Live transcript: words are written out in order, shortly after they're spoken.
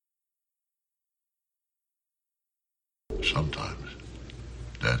Sometimes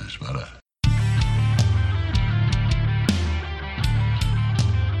dead is better.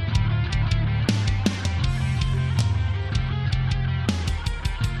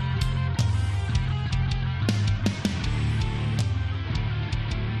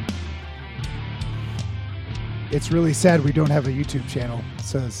 It's really sad we don't have a YouTube channel. It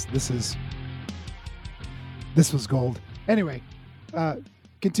says this was gold. Anyway,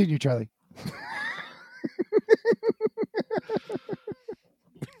 continue, Charlie.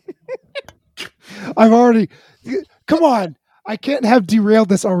 I've already. Come on, I can't have derailed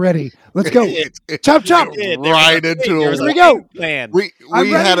this already. Let's go. Chop chop. Right into it. Here we go. Plan.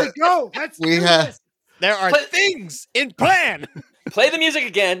 I'm ready to go. Let's do this. There are things in plan. Play the music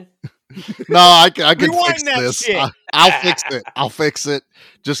again. No, I can Rewind fix that this. shit. I'll fix it.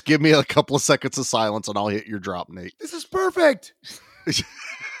 Just give me a couple of seconds of silence and I'll hit your drop, Nate. This is perfect.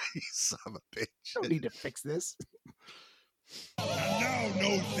 You son of a bitch. Don't need to fix this. And now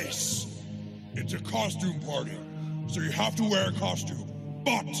know this. It's a costume party, so you have to wear a costume.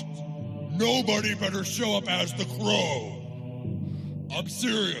 But nobody better show up as the Crow. I'm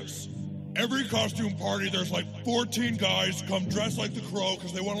serious. Every costume party, there's like 14 guys come dressed like the Crow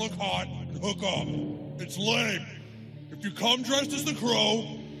because they want to look hot and hook up. It's lame. If you come dressed as the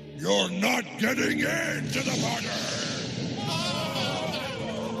Crow, you're not getting into the party.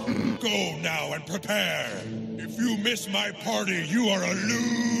 Go now and prepare. If you miss my party, you are a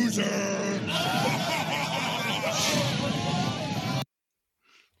loser.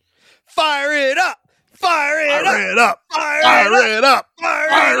 Fire it up! Fire it Fire up! it up! Fire it up!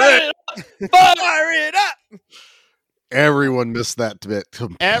 Fire it up! Fire it up! Everyone missed that bit.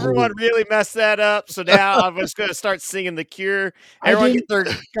 Everyone really messed that up. So now I'm just going to start singing The Cure. Everyone get their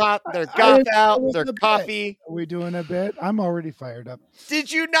goth out, their coffee. Are we doing a bit? I'm already fired up.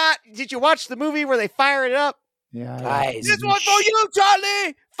 Did you watch the movie where they fire it up? Yeah. Guys, This one's for you,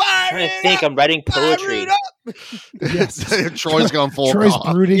 Charlie! Fire I'm trying it to think. up! I'm writing Fire poetry. it up! Yes. Troy's gone full Troy's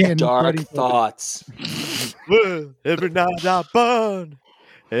cough. brooding and Dark writing thoughts. Well, every night I burn,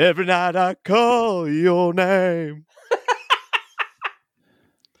 every night I call your name.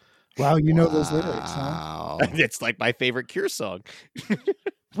 Wow, you know those lyrics, huh? Wow. It's like my favorite Cure song.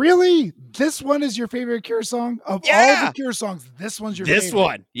 Really? This one is your favorite Cure song? Of all Yeah. the Cure songs, this one's your This favorite?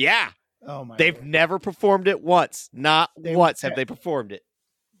 one, yeah. Oh my They've Lord. never performed it once. Not They- once have they performed it.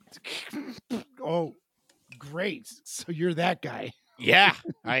 Oh, great. So you're that guy. Yeah,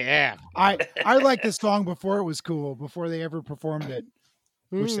 I am. I liked this song before it was cool, before they ever performed it,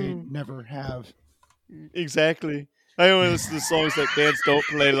 which they never have. Exactly. I only listen to songs that bands don't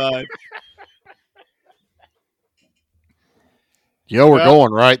play live. Yo, we're Well,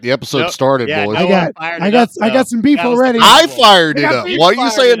 going, right? The episode nope. started, Yeah, boys. no one fired it up, I got some beef That was already. the I first one. fired it I got up. beef. Why are you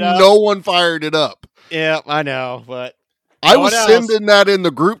Fired saying it up. no one fired it up? Yeah, I know, but I No was one else. sending that in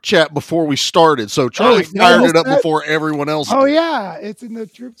the group chat before we started, so Charlie no fired one it up said- before everyone else Oh did. yeah, it's in the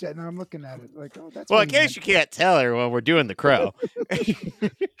group chat. Now I'm looking at it. Like, oh, that's. well, what in he case you can't tell everyone, we're doing the Crow.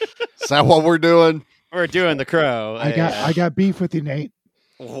 Is that what we're doing? We're doing the Crow. meant. I got beef with you, Nate.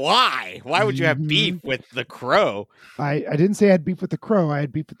 Why? Why would you have beef with the Crow? I didn't say I had beef with the Crow. I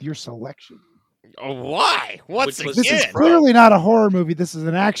had beef with your selection. Oh, why? Once Which was This is again. clearly not a horror movie. This is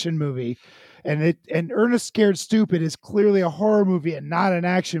an action movie. And Ernest Scared Stupid is clearly a horror movie and not an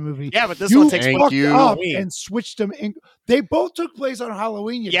action movie. Yeah, but this You one takes Thank place fucked you. on up Halloween. and switched them. They both took place on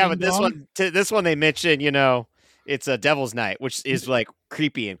Halloween. You Yeah, but ding dong. this one they mentioned, it's a Devil's Night, which is like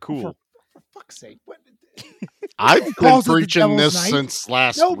creepy and cool. For fuck's sake, what? I've been calls it the preaching Devil's this Night. since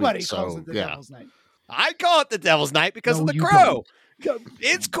last Nobody week, calls so it the yeah. Devil's Night. I call it the Devil's Night because No, of the you Crow. don't.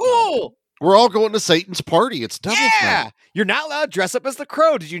 It's cool. We're all going to Satan's party. It's Devil's Yeah, Night. you're not allowed to dress up as the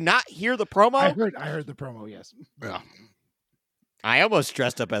Crow. Did you not hear the promo? I heard the promo. Yes, Yeah. I almost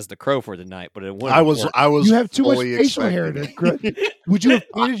dressed up as the Crow for the night, but it wouldn't. I was you have too much fully facial hair. expecting Would you have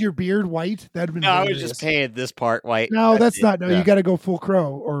painted your beard white? That'd have been. No, I was hilarious. just painted this part white. No, that's it. not. No, Yeah. you got to go full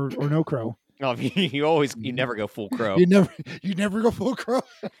Crow or no Crow. No, you never go full Crow. You never go full Crow.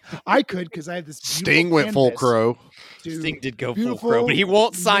 I could because I have this. Sting beautiful went full canvas, crow. dude. Sting did go full Beautiful Crow, but he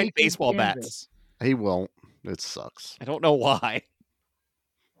won't sign naked baseball bats. canvas. He won't. It sucks. I don't know why.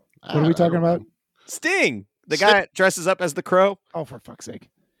 What are we talking about? Sting, the guy that dresses up as the Crow, Oh, for fuck's sake!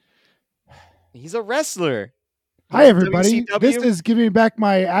 he's a wrestler. Hi, everybody. WCW? This is giving me back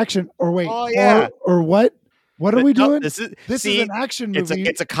my action. Or wait, Oh, yeah. or what? What are But we no, doing? This is This see, is an action movie. it's a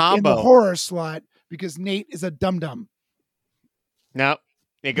in the combo. horror slot because Nate is a dum dum. No,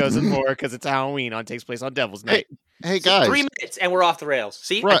 it goes in horror because it's Halloween. Takes place on Devil's Night. Hey guys, 3 minutes and we're off the rails.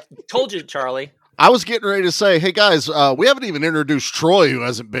 See, Right. I told you, Charlie. I was getting ready to say, hey guys, we haven't even introduced Troy, who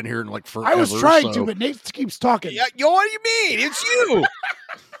hasn't been here in like forever. I was trying to, but Nate keeps talking. Yeah, yo, what do you mean? It's you.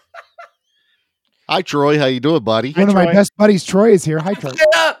 Hi, Troy. How you doing, buddy? One of my best buddies, Troy, is here. Hi, Troy. Fired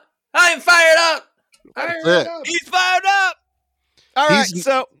up! I'm fired up! That's it. He's fired up. All right,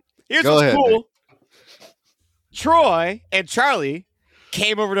 so here's Go what's ahead, cool. Nate. Troy and Charlie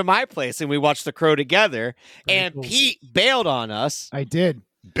came over to my place and we watched The Crow together. Very and cool. Pete bailed on us. I did.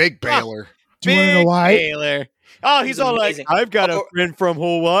 Big Baylor. Do you want to know Big why? Baylor. Oh, he's all amazing. like, I've got a friend from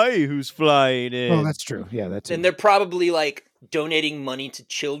Hawaii who's flying in. Oh, that's true. Yeah, that's And they're probably like donating money to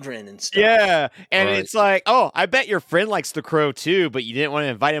children and stuff. Yeah, and Right. it's like, oh, I bet your friend likes The Crow too, but you didn't want to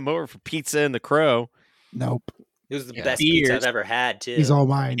invite him over for pizza and The Crow. Nope. It was the Yeah. best pizza I've Beers. ever had too. He's all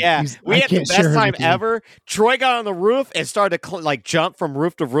mine. Yeah, we I had the can't share best him time with you. ever. Troy got on the roof and started to like jump from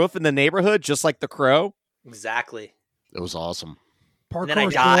roof to roof in the neighborhood, just like The Crow. Exactly. It was awesome. And then I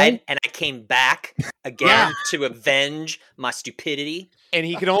Parkour died, Troy. and I came back again to avenge my stupidity. And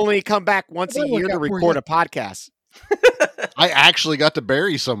he can only come back once a That'll year work to out for record you. a podcast. I actually got to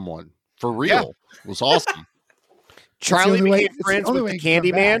bury someone for real. Yeah. It was awesome. Charlie only way- became it's the friends only with way the he can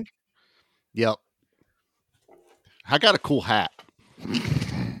come Candyman. back. Yep. I got a cool hat.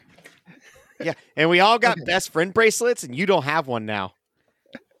 Yeah, and we all got Okay. best friend bracelets, and you don't have one now.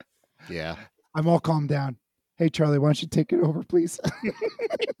 Yeah. I'm all calmed down. Hey, Charlie, why don't you take it over, please?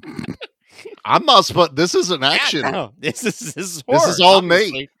 I'm not supposed. This is an action. Yeah, no, this is This horror, is all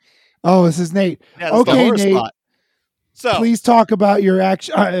obviously. Nate. Oh, this is Nate. Yeah, this is the Okay, horror Nate. spot. So Please talk about your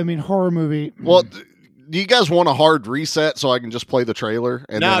action. Horror movie. Well, do you guys want a hard reset so I can just play the trailer?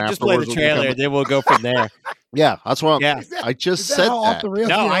 And no, then just play the afterwards we can trailer, come- then we'll go from there. Yeah, that's what I'm. Yeah. Is that- I just is that said how off that. the rails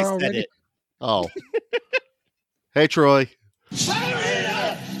No, we are I said already? it. Oh. Hey, Troy. Fire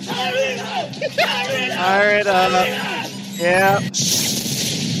it up. Yeah.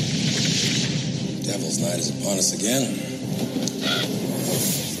 Devil's Night is upon us again.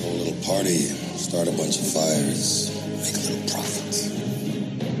 Throw a little party, start a bunch of fires, make a little profit.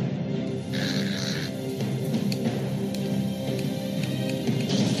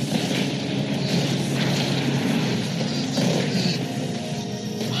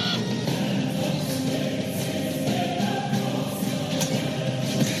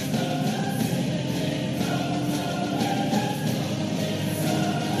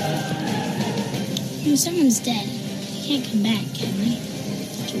 When someone's dead, they can't come back, can they?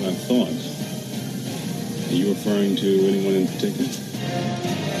 That's what I thought. Are you referring to anyone in particular?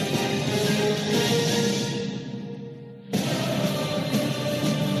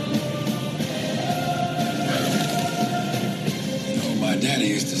 You know, my daddy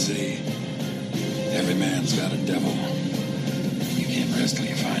used to say, every man's got a devil. You can't rest till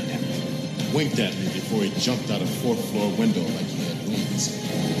you find him. Winked at me before he jumped out a fourth-floor window like he had wings.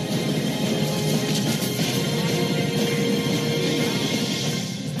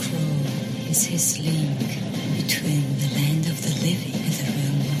 Crow is his link between the land of the living and the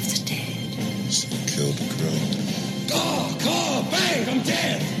realm of the dead. So you killed the crow. Caw, bang, I'm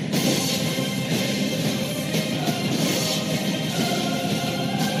dead.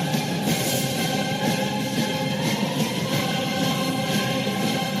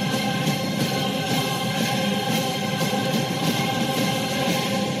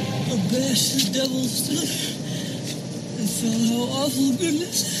 A bastard devil stood and felt how awful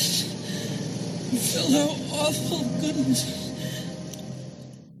goodness is. And felt how awful goodness.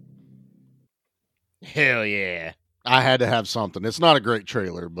 Hell yeah. I had to have something. It's not a great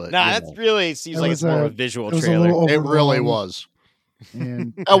trailer, but Nah, you that's know, really seems That like was it's more a- of a visual it was a trailer. little it really overlong, was.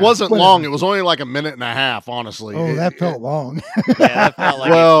 And, It wasn't whatever. long. It was only like a minute and a half, honestly. Oh, that felt long. Yeah, that felt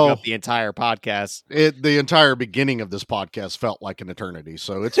like Well- it took up the entire podcast. The entire beginning of this podcast felt like an eternity,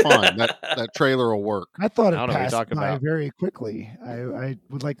 so it's fine. that trailer will work. I thought I don't it know what you're passed talking by about. very quickly. I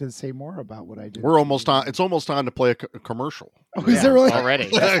would like to say more about what I did. We're almost on. It's almost time to play a commercial. Oh, is it really? Already.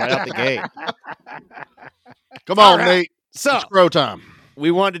 That's right out the gate. Come on, All right. Nate. So It's crow time.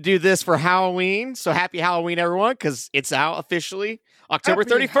 we wanted to do this for Halloween. So happy Halloween, everyone, because it's out officially October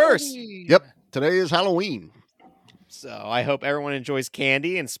 31st. Yep. Today is Halloween. So I hope everyone enjoys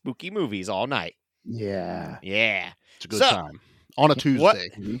candy and spooky movies all night. Yeah. Yeah. It's a good So, time on a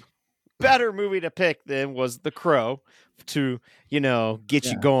Tuesday. Better movie to pick than was The Crow to, get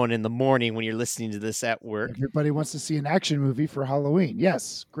you Yeah. going in the morning when you're listening to this at work. Everybody wants to see an action movie for Halloween.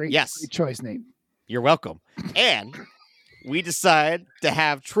 Yes. Great. Yes. Great choice, Nate. You're welcome. And we decided to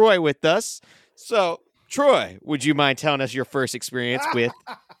have Troy with us. So, Troy, would you mind telling us your first experience with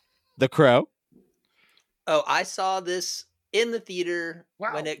The Crow? Oh, I saw this in the theater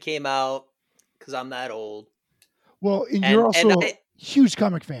Wow. when it came out because I'm that old. Well, and And- you're also and I- huge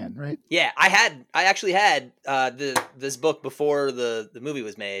comic fan, right? Yeah, I actually had this book before the movie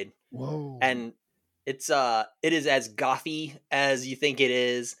was made. Whoa. And it is as gothy as you think it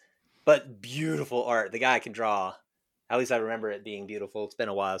is, but beautiful art. The guy can draw. At least I remember it being beautiful. It's been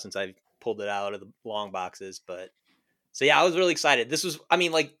a while since I pulled it out of the long boxes, but so yeah, I was really excited. This was, I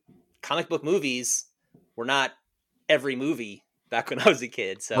mean, like, comic book movies were not every movie back when I was a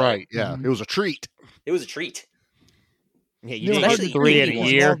kid. So Right. Yeah. It was a treat. it was a treat. Yeah, You you know, did hard get to 3 do in a because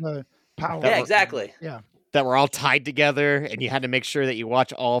of year all the power. Yeah, exactly. Yeah. that were all tied together, and you had to make sure that you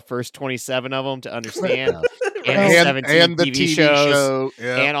watch all first 27 of them to understand. Yeah. And, Well, 17 the TV, TV shows. show.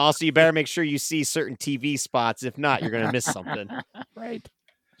 Yeah. And also, you better make sure you see certain TV spots. If not, you're going to miss something. Right.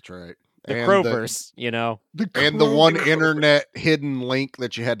 That's right. The And Crowverse, you know. and the one internet hidden link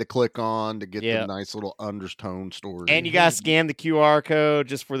that you had to click on to get Yeah. the nice little undertone story. And you got to scan the QR code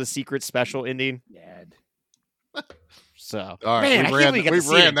just for the secret special ending. Yeah. So, All right, man, I we can't ran- believe you got we to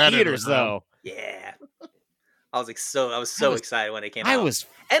see it ran in that into the theaters, ground. though. Yeah. I was so excited when it came out. I was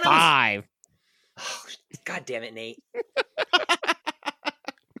And 5. Oh, God damn it, Nate.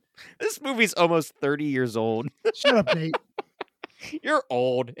 This movie's almost 30 years old. Shut up, Nate. You're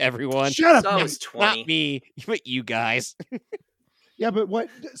old, everyone. Shut up, So I Nate. was 20. Not me, but you guys. Yeah, but what?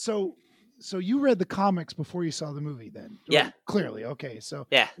 So you read the comics before you saw the movie, then? Yeah. Clearly, okay. So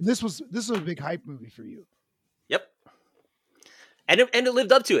Yeah. this was a big hype movie for you. Yep. And it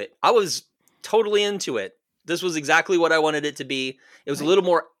lived up to it. I was totally into it. This was exactly what I wanted it to be. It was a little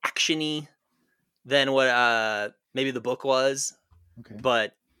more actiony than what maybe the book was, Okay.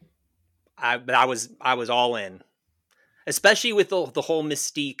 but I was all in, especially with the whole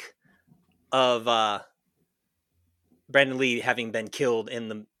mystique of Brandon Lee having been killed in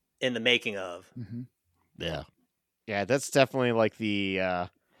the making of. Mm-hmm. Yeah. Yeah, that's definitely like the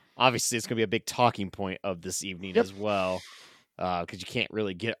obviously it's gonna be a big talking point of this evening as well. Because you can't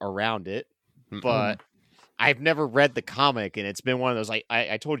really get around it. But I've never read the comic, and it's been one of those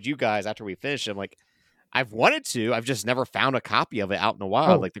I told you guys after we finished, I'm like, I've wanted to, I've just never found a copy of it out in the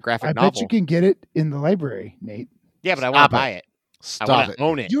wild, like the graphic I novel. bet you can get it in the library, Nate. Yeah, but I want to buy it. I Stop want it. to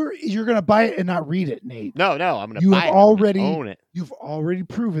own it. You're gonna buy it and not read it, Nate. No, I'm gonna You buy have it. already I'm gonna own it. You've already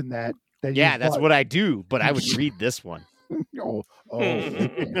proven that. Yeah, that's what I do, but I would read this one. Oh,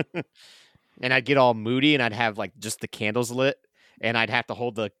 okay. And I'd get all moody, and I'd have like just the candles lit, and I'd have to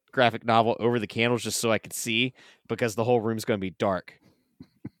hold the graphic novel over the candles just so I could see, because the whole room's going to be dark.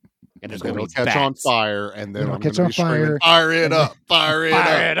 And there's going to It'll be catch bats. on fire, and then It'll I'm catch going on to be screaming, fire. fire it up, fire it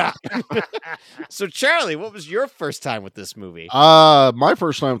Fire up. it up. So, Charlie, what was your first time with this movie? My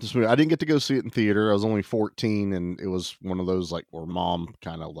first time with this movie, I didn't get to go see it in theater. I was only 14, and it was one of those like where mom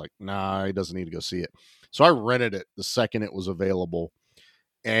kind of like, nah, he doesn't need to go see it. So I rented it the second it was available.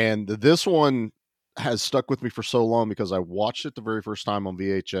 And this one has stuck with me for so long because I watched it the very first time on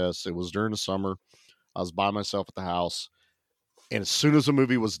VHS. It was during the summer. I was by myself at the house. And as soon as the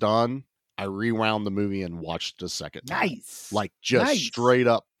movie was done, I rewound the movie and watched it a second time. Nice. Like just straight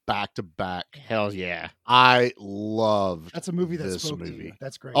up back to back. Hell yeah. I loved That's a movie that this spoke to movie. you.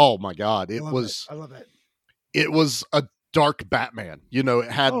 That's great. Oh my God. I love it. It was a dark Batman. You know, it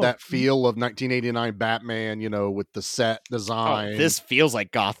had Oh, that feel of 1989 Batman, you know, with the set design. This feels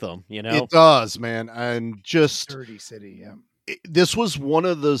like Gotham, you know? It does, man. And just Dirty City, yeah. this was one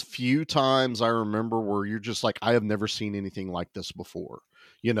of those few times I remember where you're just like, I have never seen anything like this before,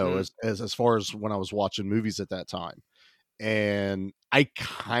 you know, as far as when I was watching movies at that time. And I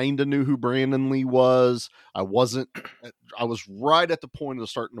kind of knew who Brandon Lee was. I was right at the point of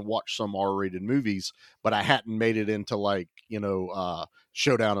starting to watch some R-rated movies, but I hadn't made it into like, you know,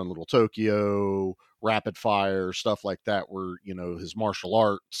 Showdown in Little Tokyo, Rapid Fire, stuff like that, where, you know, his martial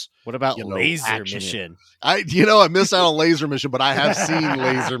arts. What about you know, Laser action. Mission? I missed out on Laser Mission, but I have seen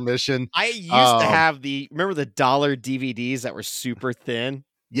Laser Mission. I used to have remember the $1 DVDs that were super thin?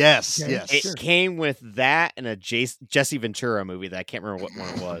 Yes, Okay, yes. It came with that and a Jesse Ventura movie that I can't remember what one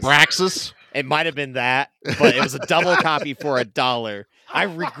it was. Praxis. It might have been that, but it was a double copy for $1. I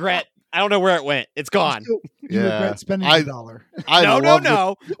regret. I don't know where it went. It's gone. You regret spending I- $1.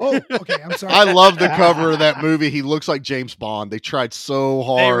 No. Oh, okay. I'm sorry. I love the cover of that movie. He looks like James Bond. They tried so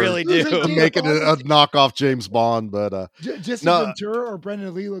hard They really Looks do. like to make it a knockoff James Bond, but Jesse No. Ventura or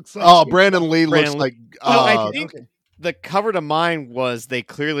Brandon Lee looks like. Brandon Lee looks Brandon- like I think okay. the cover to mine was they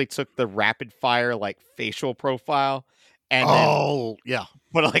clearly took the rapid fire like facial profile and then yeah.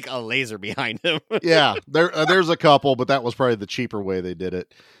 put like a laser behind him. Yeah, there's a couple, but that was probably the cheaper way they did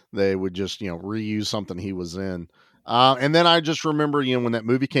it. They would just, you know, reuse something he was in. And then I just remember, you know, when that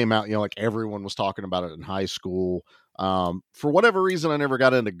movie came out, you know, like everyone was talking about it in high school. For whatever reason, I never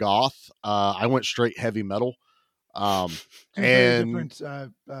got into goth. I went straight heavy metal. Two very And different, I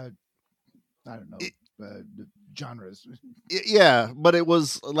don't know, genres. yeah, but it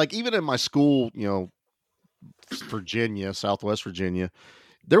was like even in my school, Virginia, Southwest Virginia,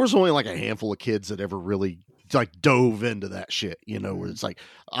 there was only like a handful of kids that ever really like dove into that shit, where it's like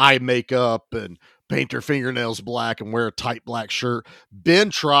eye makeup and paint their fingernails black and wear a tight black shirt. Ben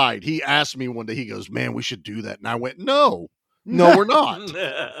tried. He asked me one day, he goes, "Man, we should do that." And I went, No, we're not.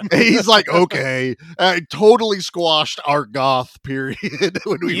 And he's like, "Okay." I totally squashed our goth period.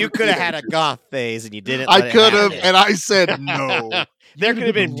 When You could have had a goth phase and you didn't. I could have, and I said no. There could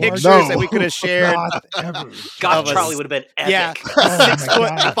have been pictures No. that we could have shared. Goth Charlie would have been epic. Yeah,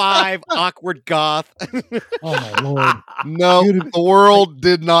 Oh, 6'5" awkward goth. Oh my lord! No, the world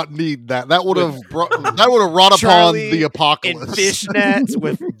did not need that. That would have wrought upon Charlie the in apocalypse. fishnets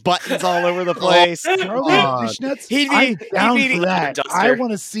with buttons all over the place. Charlie God. fishnets. He'd be- I'm down he'd be- for that. Duster. I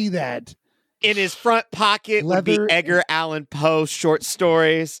want to see that. In his front pocket would be Leather- Edgar Allan Poe short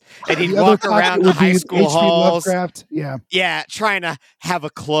stories, and he'd The other walk pocket around the would be high school H.P. halls. Lovecraft. Yeah, Yeah, trying to have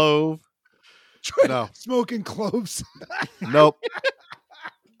a clove. No, smoking cloves. nope.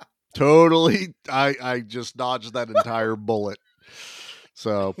 Totally. I just dodged that entire bullet.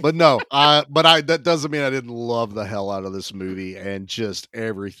 So, but no, that doesn't mean I didn't love the hell out of this movie and just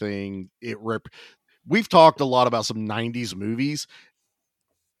everything we've talked a lot about some 90s movies.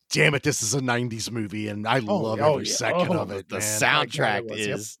 Damn it, this is a 90s movie, and I love every second of it. The man. soundtrack was,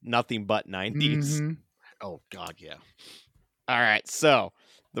 yep. is nothing but 90s. Mhm. Oh God, yeah. All right, so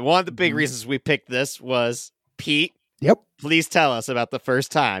one of the big reasons we picked this was Pete. Yep. Please tell us about the first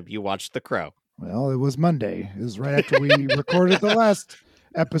time you watched The Crow. Well, it was Monday. It was right after we recorded the last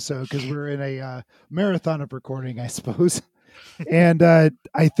episode because we're in a marathon of recording, I suppose. And I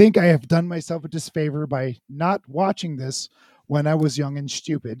think I have done myself a disfavor by not watching this when I was young and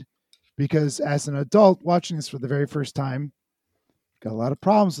stupid, because as an adult watching this for the very first time, got a lot of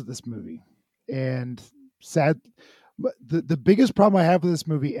problems with this movie. And sad, but the biggest problem I have with this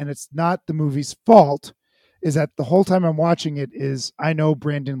movie, and it's not the movie's fault, is that the whole time I'm watching it is I know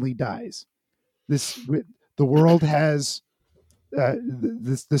Brandon Lee dies. The world has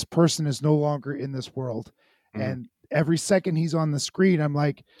this person is no longer in this world, and every second he's on the screen, I'm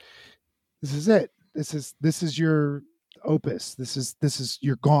like, this is it. This is your opus. This is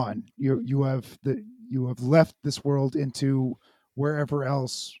you're gone. You have left this world into wherever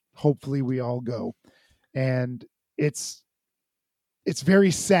else hopefully we all go, and it's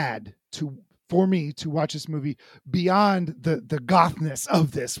very sad for me to watch this movie beyond the gothness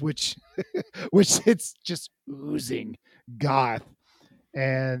of this, which it's just oozing goth.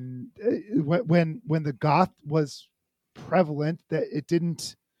 And when the goth was prevalent, that it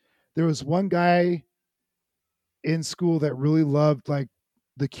didn't. There was one guy in school that really loved like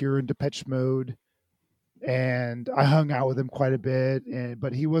The Cure and Depeche Mode, and I hung out with him quite a bit.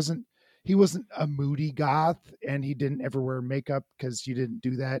 But he wasn't a moody goth, and he didn't ever wear makeup because you didn't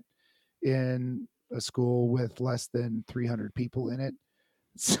do that in a school with less than 300 people in it.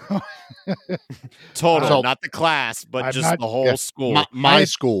 So Total, not the class, but just the whole school. My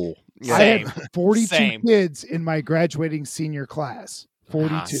school. Yeah. I had 42 kids in my graduating senior class.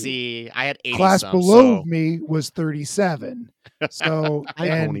 42. See, I had 80 class below me was 37. So I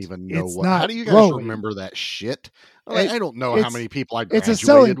don't even know it's what. not How do you guys growing. remember that shit? I don't know how many people I It's graduated a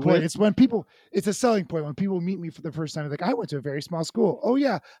selling point. with. It's a selling point when people meet me for the first time. They're like, I went to a very small school. Oh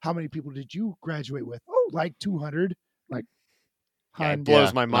yeah, how many people did you graduate with? Oh, like 200. Like, it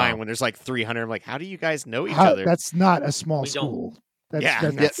blows my mind when there's like 300. I'm like, how do you guys know each other? That's not a small school. That's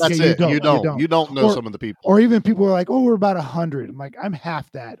it. You don't know some of the people. Or even people are like, oh, we're about 100. I'm like, I'm half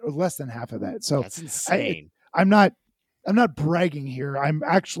that or less than half of that. So that's insane. I'm not bragging here. I'm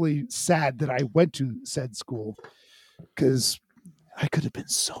actually sad that I went to said school because I could have been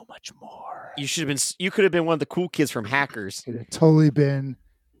so much more. You could have been one of the cool kids from Hackers. It had totally been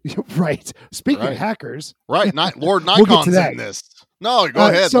right. Speaking of Hackers, right? Lord Nikon's in this. No, go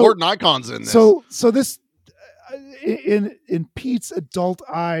ahead. Lord Nikon's in this. So this. In Pete's adult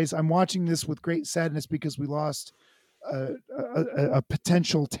eyes, I'm watching this with great sadness because we lost a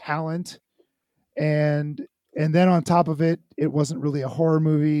potential talent, and then on top of it, it wasn't really a horror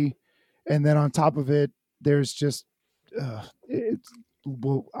movie, and then on top of it, there's just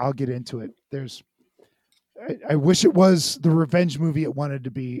I'll get into it. I wish it was the revenge movie it wanted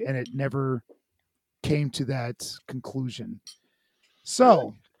to be, and it never came to that conclusion.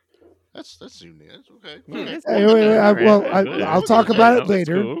 So. That's unique. That's okay. I'll talk about it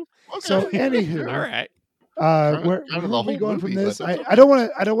later. Cool. Okay. So, anywho, all right. Where are we going from this? I don't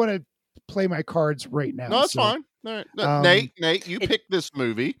want to play my cards right now. No, that's fine. All right. Nate, you picked this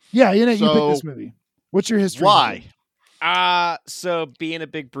movie. Yeah, you picked this movie. What's your history? Why? So being a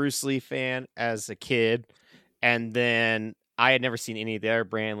big Bruce Lee fan as a kid, and then I had never seen any of the other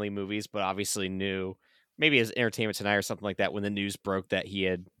Brandon Lee movies, but obviously knew maybe as Entertainment Tonight or something like that when the news broke that he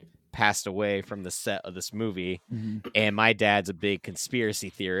had passed away from the set of this movie. Mhm. And my dad's a big conspiracy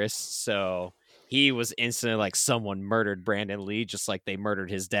theorist, so he was instantly like someone murdered Brandon Lee just like they murdered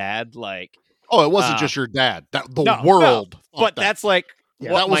his dad. Like, Oh, it wasn't just your dad. That the no, world. but that's like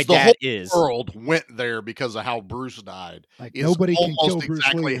Yeah. what that was my the dad whole is. world went there because of how Bruce died. Like It's nobody can almost kill Bruce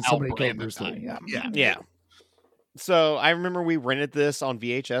exactly Lee and how somebody killed Brandon Bruce Lee. died. Yeah. Yeah. So I remember we rented this on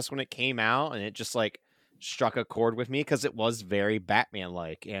VHS when it came out, and it just like struck a chord with me because it was very Batman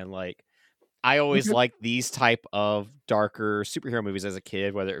like, and like I always Okay. liked these type of darker superhero movies as a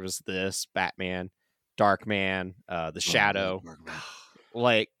kid, whether it was this Batman, Darkman, The Shadow,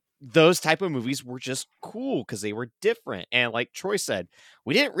 like those type of movies were just cool because they were different. And like Troy said,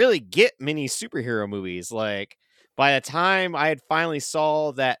 we didn't really get many superhero movies. Like by the time I had finally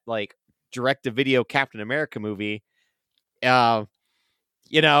saw that like direct-to-video Captain America movie,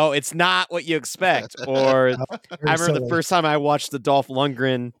 it's not what you expect. Or I remember the first time I watched the Dolph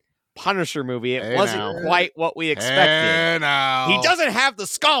Lundgren Punisher movie, it wasn't quite what we expected. He doesn't have the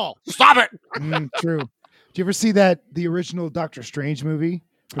skull. Stop it. True. Did you ever see the original Doctor Strange movie?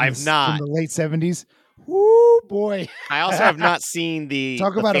 I've not. From the late 70s. Woo, boy. I also have not seen the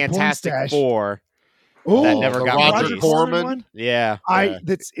Talk about a porn Fantastic stash. Four. Oh, that never the got Roger released. Corman one? Yeah.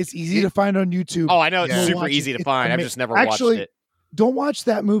 It's easy to find on YouTube. Oh, I know it's Yeah. super Watch easy it. to It's find. I've just never watched it. Don't watch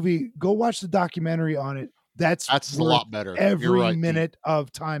that movie. Go watch the documentary on it. That's a worth lot better. You're every right, Pete. minute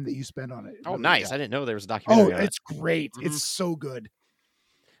of time that you spend on it. Oh, Really. nice. I didn't know there was a documentary. Oh, on it. it's great. Mhm. It's so good.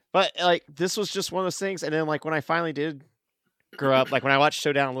 But like this was just one of those things. And then like when I finally did grow up, like when I watched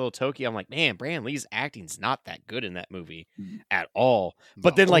Showdown in Little Tokyo, I'm like, man, Brandon Lee's acting's not that good in that movie at all.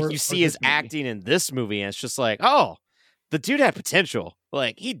 But then like Or you see his this movie. acting in this movie, and it's just like, oh, the dude had potential.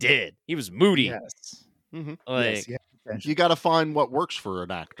 Like he did. He was moody. Yes. Mhm. Like Yes, yeah. You got to find what works for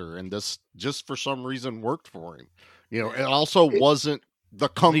an actor, and this just for some reason worked for him. It also wasn't the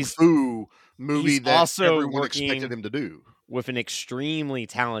kung he's- fu movie he's that also everyone working- expected him to do. with an extremely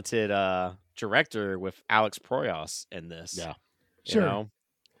talented director with Alex Proyas in this. Yeah. You Sure. know?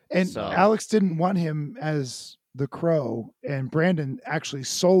 And So- Alex didn't want him as the Crow, and Brandon actually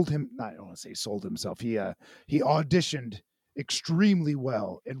sold him. I don't want to say sold himself. He auditioned extremely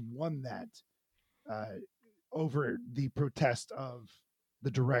well and won that over the protest of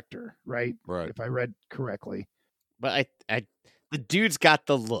the director. Right. Right. If I read correctly. But I the dude's got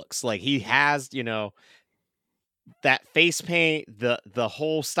the looks. Like he has, that face paint, the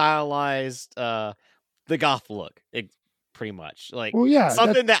whole stylized the goth look. Pretty much. Like Well, yeah,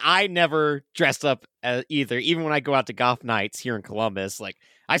 something that I never dressed up as either. Even when I go out to goth nights here in Columbus, like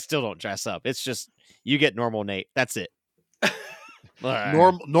I still don't dress up. It's just you get normal Nate. That's it.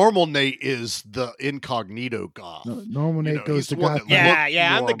 Normal Nate is the incognito goth. Normal Nate goes he's to the one goth. that Yeah, looked yeah,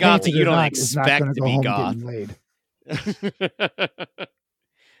 I'm the normal. goth that Hated you or don't not, is not expect gonna to go be home goth. getting laid.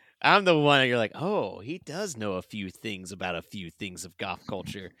 I'm the one that you're like, oh, he does know a few things about a few things of goth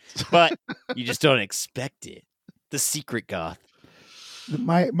culture, but you just don't expect it. The secret goth.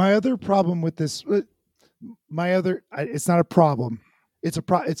 My other problem with this, it's not a problem. It's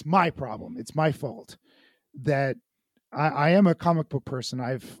my problem. It's my fault that I am a comic book person.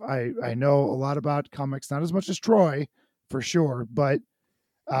 I know a lot about comics, not as much as Troy for sure, but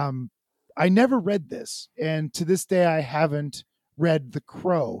I never read this, and to this day I haven't read The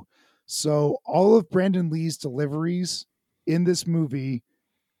Crow. So all of Brandon Lee's deliveries in this movie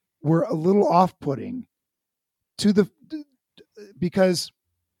were a little off-putting because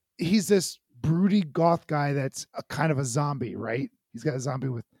he's this broody goth guy that's a kind of a zombie, right? He's got a zombie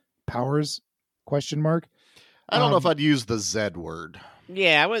with powers, ? I don't know if I'd use the Z word.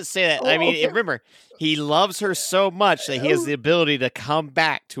 Yeah, I wouldn't say that. Oh, I mean, okay. remember, he loves her so much that he has the ability to come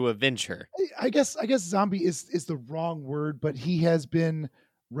back to avenge her. I guess zombie is the wrong word, but he has been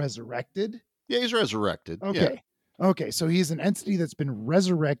resurrected. Yeah, he's resurrected. Okay. Okay, so he's an entity that's been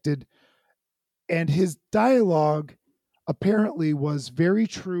resurrected, and his dialogue apparently was very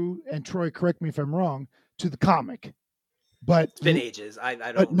true, and Troy, correct me if I'm wrong, to the comic. But It's been ages. I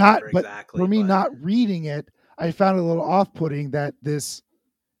don't but not remember but exactly. for me but not reading it, I found it a little off-putting that this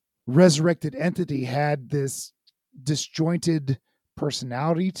resurrected entity had this disjointed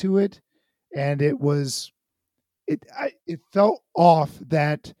personality to it, and it felt off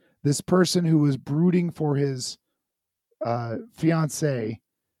that this person who was brooding for his fiance,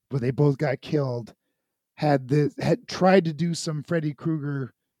 but they both got killed, had tried to do some Freddy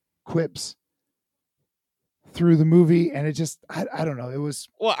Krueger quips through the movie, and it just I don't know. It was.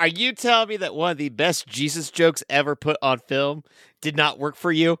 Well, are you telling me that one of the best Jesus jokes ever put on film did not work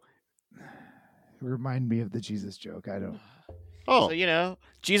for you? Remind me of the Jesus joke. I don't. Oh, So,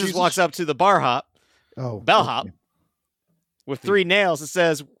 Jesus walks up to the bellhop with 3 nails and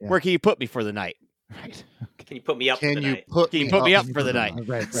says, "Where can you put me for the night?" Right. Can you put me up for the night? Can you put me up for the night?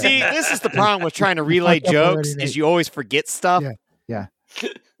 Right. See, this is the problem with trying to relay jokes is you always forget stuff. Yeah.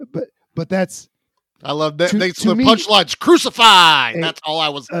 But that's. I love that. To The me, punchlines, crucify. That's all I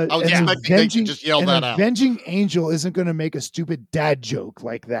was expecting they to just yell that out. An avenging angel isn't going to make a stupid dad joke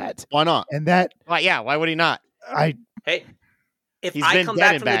like that. Why not? And that. Why would he not? Hey, if I come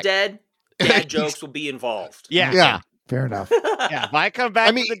back from the dead, dad jokes will be involved. Yeah. Fair enough. If I come back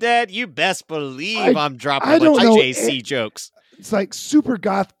from the dead, you best believe I'm dropping a bunch of JC jokes. It's like super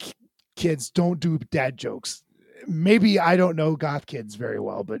goth kids don't do dad jokes. Maybe I don't know goth kids very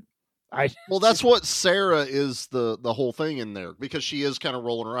well, but well, that's what Sarah is the whole thing in there, because she is kind of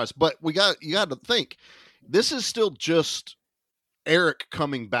rolling her eyes. But you got to think, this is still just Eric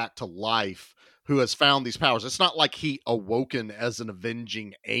coming back to life, who has found these powers. It's not like he awoken as an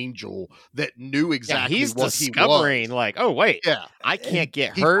avenging angel that knew exactly he's what he was. Discovering, like, oh wait, I can't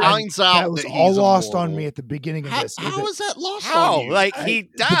get hurt. He finds out that was that all he's lost immortal. on me at the beginning of this. How is that lost How? on you? Like he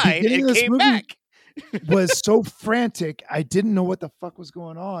died and came back. Was so frantic, I didn't know what the fuck was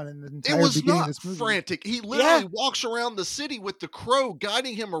going on in the entire beginning of this movie. Frantic. He literally walks around the city with the crow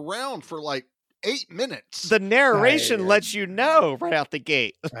guiding him around for like 8 minutes. The narration lets you know right out the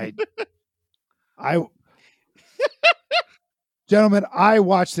gate. Gentlemen, I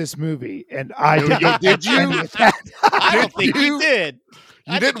watched this movie and I did you? I don't think you did.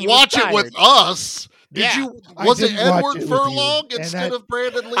 You didn't watch it with us. Did you? Was it Edward Furlong instead of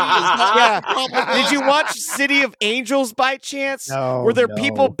Brandon Lee? Did you watch City of Angels by chance? No. Were there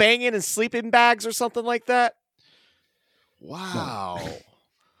people banging in sleeping bags or something like that? Wow.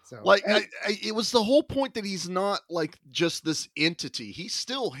 So, it was the whole point that he's not like just this entity. He's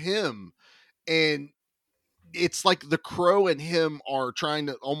still him. And it's like the crow and him are trying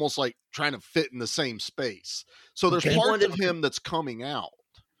to fit in the same space. So there's parts of him that's coming out.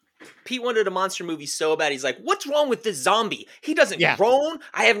 Pete wanted a monster movie so bad. He's like, what's wrong with this zombie? He doesn't groan.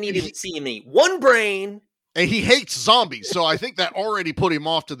 I haven't even seen him eat one brain. And he hates zombies. So I think that already put him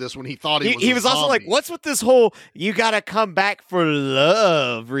off to this when he thought he was also like, what's with this whole you gotta come back for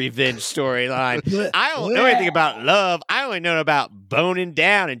love revenge storyline? I don't know anything about love. I only know about boning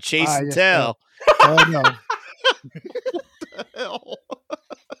down and chase and tell. Oh no. What the hell?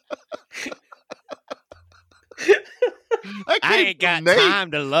 I ain't got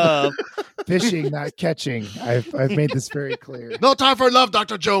time to love. Fishing, not catching. I've made this very clear. No time for love,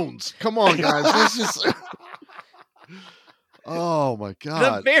 Dr. Jones. Come on, guys. This is. Oh my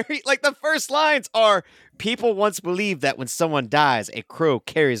god. The first lines are: people once believed that when someone dies, a crow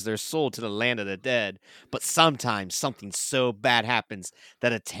carries their soul to the land of the dead. But sometimes something so bad happens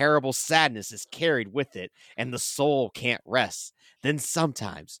that a terrible sadness is carried with it, and the soul can't rest. Then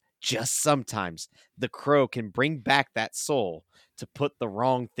sometimes, just sometimes, the crow can bring back that soul to put the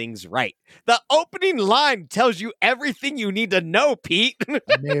wrong things right. The opening line tells you everything you need to know, Pete.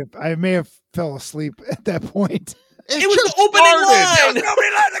 I may have fell asleep at that point. It was the opening line.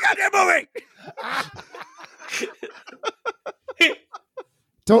 Opening line of the goddamn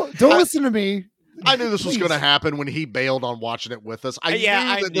movie. Don't listen to me. I knew this was going to happen when he bailed on watching it with us. I knew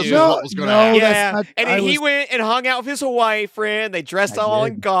that this was No, what was going to happen. Yeah, and he went and hung out with his Hawaii friend. They dressed all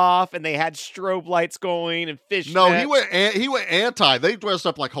in goth, and they had strobe lights going and fish. No, he went anti. They dressed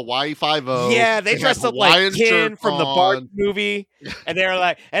up like Hawaii Five-0. Yeah, they dressed up like Ken from the Bart movie, and they were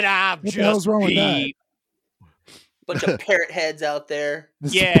like, "And I'm just Pete." Bunch of parrot heads out there.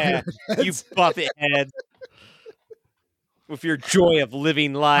 Yeah, you buffet head with your joy of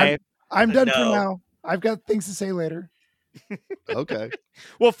living life. I'm done for now. I've got things to say later. Okay.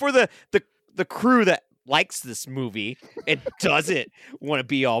 Well, for the crew that likes this movie and doesn't want to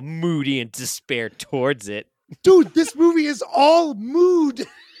be all moody and despair towards it. Dude, this movie is all mood.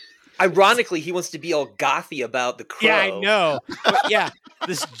 Ironically, he wants to be all gothy about the crow. Yeah, I know. But yeah,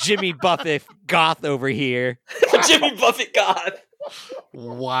 this Jimmy Buffett goth over here. Jimmy Buffett goth.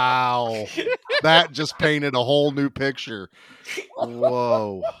 Wow. That just painted a whole new picture.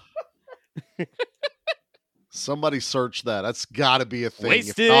 Whoa. Somebody search that. That's got to be a thing.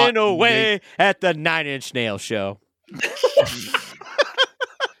 Wasting away at the 9 Inch Nail show.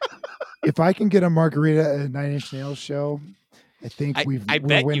 If I can get a margarita at a 9 Inch Nails show, I think I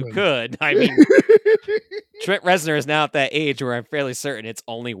bet winning. you could. I mean, Trent Reznor is now at that age where I'm fairly certain it's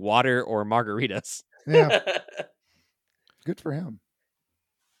only water or margaritas. Yeah. Good for him.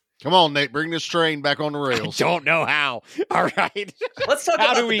 Come on, Nate, bring this train back on the rails. Don't know how. All right. Let's talk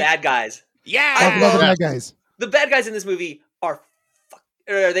How about do we- the bad guys. Yeah. Talk about the bad guys. The bad guys in this movie are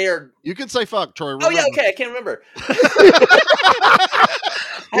they are. You can say fuck, Troy. Oh yeah, remember. okay. I can't remember.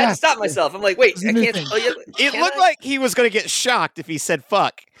 I had to stop myself. I'm like, wait, It's a I new can't. thing. Oh, yeah, It can looked I? like he was going to get shocked if he said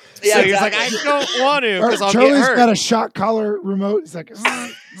fuck. Yeah, So he was like, exactly. I don't want to because I'll Charlie's get hurt. got a shock collar remote. He's like,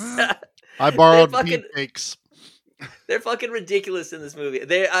 I borrowed They're fucking- beefcakes. They're fucking ridiculous in this movie.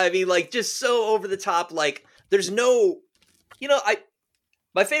 I mean, like, just so over the top. Like, there's no,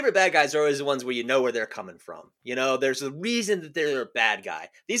 my favorite bad guys are always the ones where you know where they're coming from. There's a reason that they're a bad guy.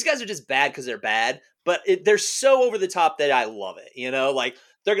 These guys are just bad because they're bad, but they're so over the top that I love it. Like,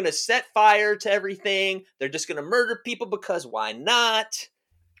 they're going to set fire to everything. They're just going to murder people because why not?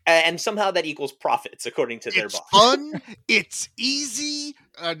 And somehow that equals profits, according to their It's boss. fun. It's easy.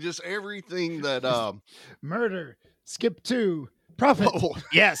 Just everything that murder, skip 2, profit.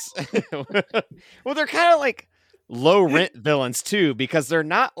 Yes. Well, they're kind of like low rent villains too, because they're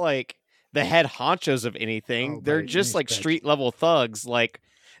not like the head honchos of anything. Oh, They're by just any like stretch. street level thugs. Like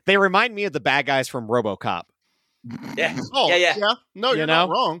they remind me of the bad guys from RoboCop. Yeah. Oh, Yeah. No, You you're know? not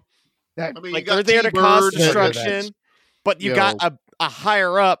wrong. That- I mean, Like you got they're there to T-Bird cause and- destruction, but you you got know. a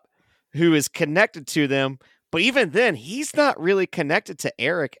higher up who is connected to them. But even then, he's not really connected to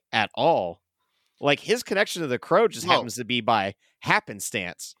Eric at all. Like his connection to the Crow just No. happens to be by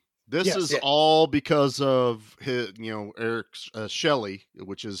happenstance. This Yes. is Yeah. all because of his, Eric's Shelley,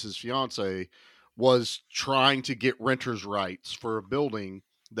 which is his fiance, was trying to get renters' rights for a building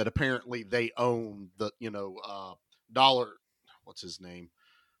that apparently they own. Dollar, what's his name?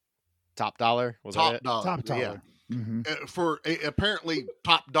 Top Dollar was Top that it? Dollar. Top Yeah. dollar. Mhm. Apparently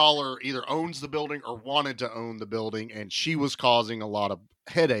Top Dollar either owns the building or wanted to own the building, and she was causing a lot of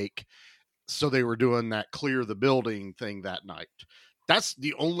headache. So they were doing that clear the building thing that night. That's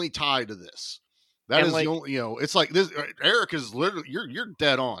the only tie to this. That And is like- the only, it's like this. Eric is literally, you're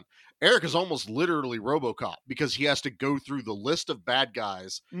dead on. Eric is almost literally RoboCop because he has to go through the list of bad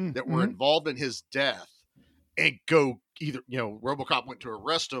guys that were involved in his death and go either, RoboCop went to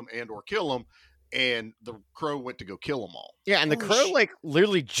arrest him and or kill him, and the Crow went to go kill them all. Yeah, and the Crow like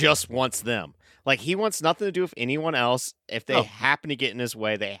literally just wants them. Like he wants nothing to do with anyone else. If they No. happen to get in his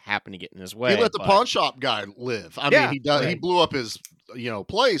way, they happen to get in his way. He let the but- pawn shop guy live. I Yeah, mean, he does. He right. blew up his,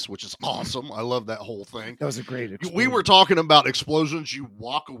 place, which is awesome. I love that whole thing. That was a great We explosion. were talking about explosions. You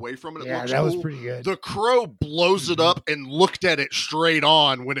walk away from it. It Yeah, looks that was cool. pretty good. The Crow blows it up and looked at it straight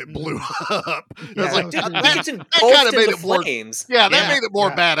on when it blew up. I Yeah, was like, that was that, pretty It's that engulfed kind of made into it more. flames. Yeah, that Yeah. made it more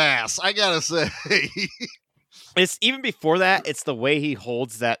Yeah. badass. I gotta say. It's even before that. It's the way he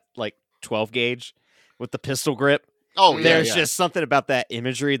holds that like 12 gauge with the pistol grip. Oh, yeah, There's yeah. just something about that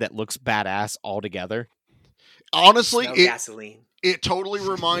imagery that looks badass altogether. Honestly, Smell it gasoline. it totally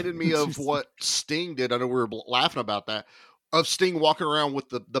reminded me of what Sting did. I know we were laughing about that. Of Sting walking around with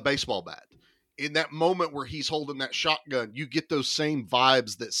the baseball bat. In that moment where he's holding that shotgun, you get those same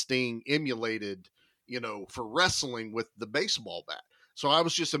vibes that Sting emulated, for wrestling with the baseball bat. So I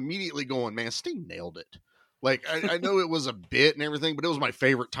was just immediately going, man, Sting nailed it. Like, I know it was a bit and everything, but it was my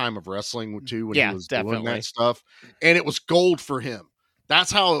favorite time of wrestling too when Yeah, he was doing definitely. that stuff. And it was gold for him.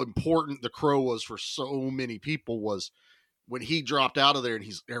 That's how important the Crow was for so many people, was when he dropped out of there and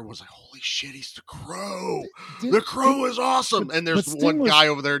everyone's like, holy shit, he's the Crow. Did- The Crow is awesome. And there's but Sting one was guy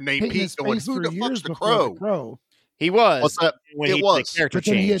over there named painting Pete his going, face who for the fuck's years the before Crow? the Crow. He was What's that? when It he was. did the character But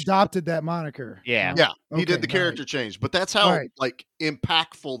then he change. adopted that moniker. Yeah. Yeah, he did Okay, the character change. But that's how Alright. like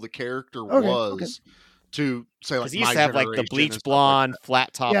impactful the character Okay, was to say like Because he used my to have like the generation and bleach stuff like blonde, that.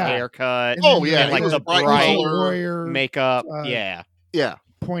 flat top Yeah. haircut, And Oh, then, yeah, and like he was the a bright bright color. warrior makeup. uh, Yeah. Yeah,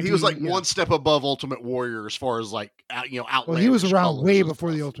 pointy. he was like yeah. one step above Ultimate Warrior as far as like outlandish. Well, he was around colors way and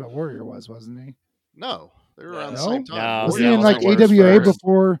before the stuff. Ultimate Warrior was, wasn't he? No, they were around the No? same time. No, Was he yeah, in like Ultimate Warrior's AWA first.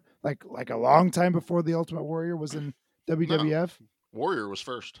 before, like a long time before the Ultimate Warrior was in WWF? Warrior was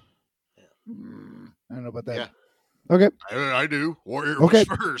first. I don't know about that. Yeah. Okay. I do. Warrior Okay.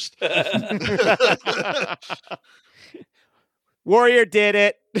 was first. Warrior did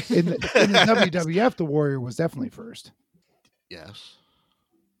it. In the WWF, the Warrior was definitely first. Yes.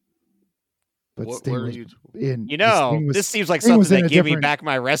 But What Sting are was you? in. You know, Sting was- this seems like Sting was something in that a Give Me different- Back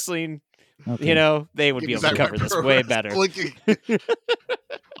My Wrestling, Okay. they would be able to cover this way better.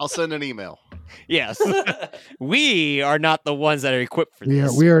 I'll send an email. Yes. We are not the ones that are equipped for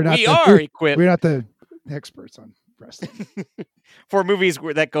this. We are not. We the, are equipped We're not the experts on wrestling. for movies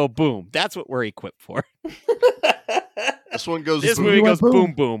that go boom. That's what we're equipped for. This one goes. This boom. movie went goes boom.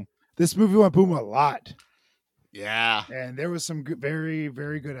 boom boom. This movie went boom a lot. Yeah. And there was some very,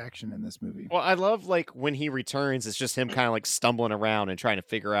 very good action in this movie. Well, I love like when he returns, it's just him kind of like stumbling around and trying to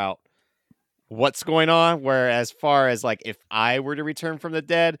figure out what's going on. Whereas far as like if I were to return from the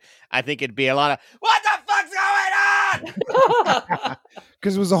dead, I think it'd be a lot of what the fuck's going on?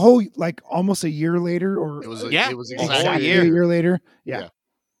 Because it was a whole like almost a year later, or It was exactly a year later. Yeah.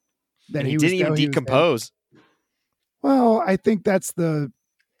 Then he didn't even decompose. Well, I think that's the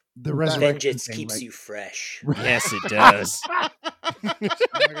resurrection vengeance thing, keeps like- you fresh. Yes, it does.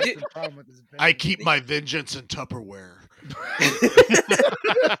 I keep my vengeance in Tupperware.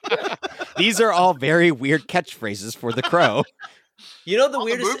 These are all very weird catchphrases for the Crow. You know the On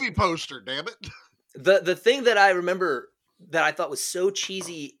weirdest the movie poster, damn it. the thing that I remember that I thought was so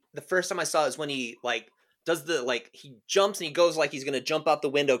cheesy the first time I saw it is when he like does the like he jumps and he goes like he's gonna jump out the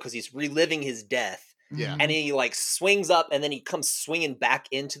window because he's reliving his death. Yeah. And he like swings up and then he comes swinging back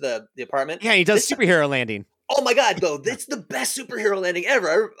into the apartment. Yeah, he does superhero landing. Oh my god, though, that's the best superhero landing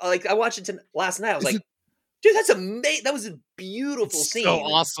ever. I watched it last night. I was Is like, dude, that's amazing. That was a beautiful scene. So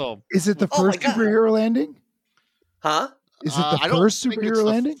awesome. Is it the Oh my first God. superhero landing? Huh? Is it the I don't first think it's superhero the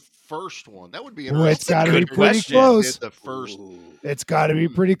landing? First one. That would be Well, it's interesting. got to be Good pretty question. close. The first. It's got to be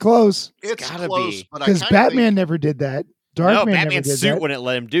pretty close. It's gotta close, be. but I Because kinda Batman think, never did that. No, Darkman never Batman's did suit that. wouldn't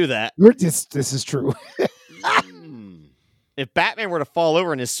let him do that. This is true. If Batman were to fall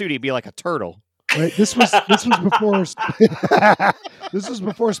over in his suit, he'd be like a turtle. Right? This was before this was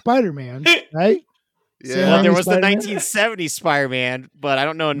before Spider-Man, right? Yeah. Sam Well, there Raimi's was the Spider-Man? 1970s Spider-Man, but I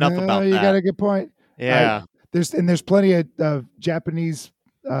don't know enough No, about you that. got a good point. Yeah. There's plenty of Japanese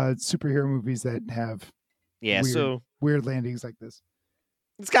superhero movies that have Yeah, weird, so weird landings like this.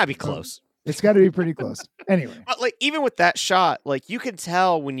 it's got to be close. It's got to be pretty close. Anyway, But like even with that shot, like you can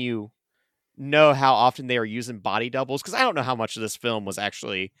tell when you know how often they are using body doubles because I don't know how much of this film was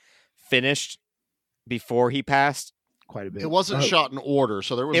actually finished before he passed. quite a bit. It wasn't shot in order,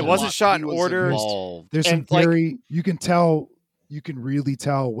 so there was. It a wasn't lot shot he in was order. involved. There's some and, like- very you can really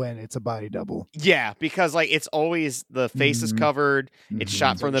tell when it's a body double. Yeah, because like it's always the face is Mhm. covered. It's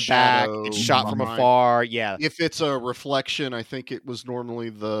shot It's from in the back. shadow, It's shot from behind. afar. Yeah, If it's a reflection, I think it was normally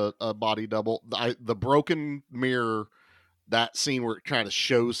the body double. The broken mirror, that scene where it kind of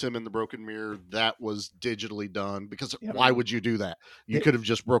shows him in the broken mirror, that was digitally done. Because Yeah. why would you do that? You It- could have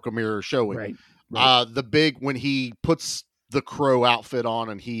just broke a mirror showing. Right. The big when he puts the crow outfit on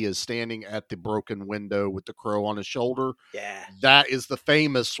and he is standing at the broken window with the crow on his shoulder. Yeah. That is the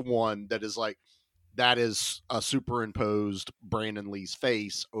famous one that is like that is a superimposed Brandon Lee's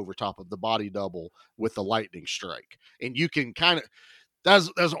face over top of the body double with the lightning strike. And you can kind of that's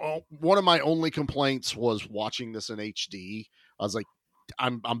one of my only complaints was watching this in HD. I was like,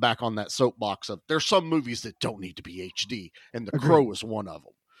 I'm back on that soapbox of there's some movies that don't need to be HD, and The Agreed. Crow is one of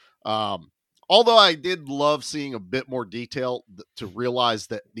them. Although I did love seeing a bit more detail to realize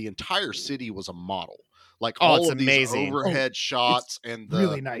that the entire city was a model. Like Oh, all it's of these amazing. overhead shots and the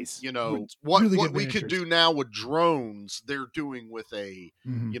really nice. you know It's what really what good we could miniatures. do now with drones, they're doing with a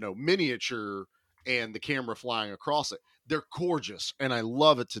Mhm. miniature and the camera flying across it. They're gorgeous and I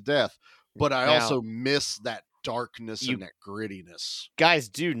love it to death. But I Now- also miss that darkness You- and that grittiness. guys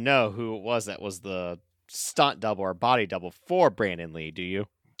do know who it was that was the stunt double or body double for Brandon Lee. Do you?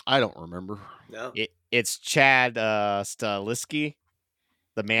 I don't remember. No. It's Chad Stahelski,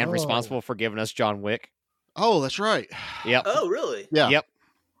 the man Oh. responsible for giving us John Wick. Oh, that's right. Yep. Oh, really? Yeah. Yep.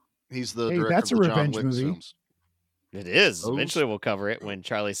 He's the Hey, director that's of a the John revenge Wick movie. films. It is. Those- Eventually, we'll cover it when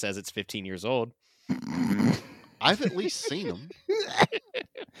Charlie says it's 15 years old. I've at least seen them. You've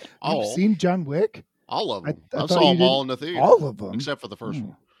all, seen John Wick? all of I- them. I I, thought saw you them did all in the theater. All of them, Except for the first Oh,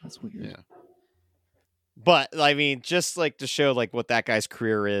 one. That's weird. Yeah. But I mean, just like to show like what that guy's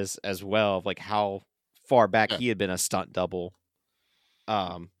career is as well, of like how far back Yeah. he had been a stunt double.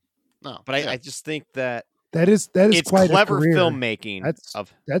 No. But yeah. I just think that That is it's quite clever a career. filmmaking. That's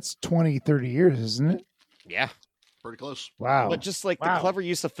that's 20, 30 years, isn't it? Yeah. pretty close. Wow. But just like the Wow. clever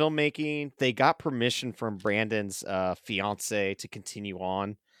use of filmmaking, they got permission from Brandon's fiance to continue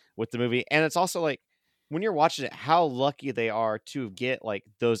on with the movie. And it's also like when you're watching it, how lucky they are to get like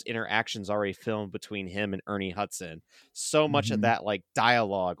those interactions already filmed between him and Ernie Hudson. So much of Mhm. that like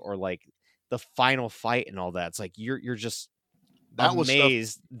dialogue or like the final fight and all that. It's like you're just That was stuff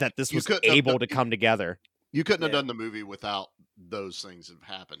amazed that this you was couldn't have able done- to come together. you couldn't have Yeah. done the movie without those things have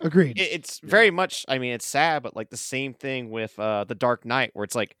happened. Agreed. It's very much, I mean, it's sad, but like the same thing with The Dark Knight, where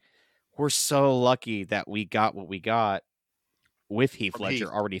it's like we're so lucky that we got what we got with Heath From Ledger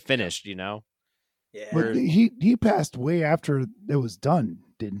Heath. already finished, you know? Yeah. But he passed way after it was done,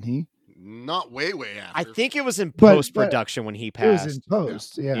 didn't he? Not way after. I think it was in But- post production when he It was passed. in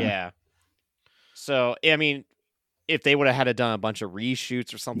post. Yeah. Yeah. So I mean, if they would have had to done a bunch of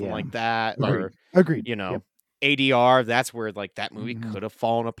reshoots or something like that, or Agreed. ADR, that's where like that movie could have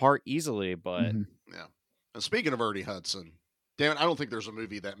fallen apart easily. But yeah. And speaking of Ernie Hudson, damn it, I don't think there's a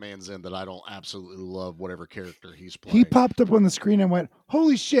movie that man's in that I don't absolutely love whatever character he's playing. He popped up on the screen and went,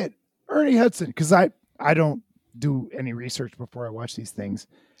 "Holy shit, Ernie Hudson!" Because I don't do any research before I watch these things,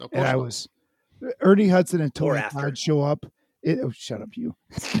 and I was Ernie Hudson and Tony Todd show up. Shut up, you.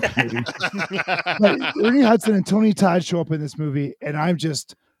 But Ernie Hudson and Tony Todd show up in this movie, and I'm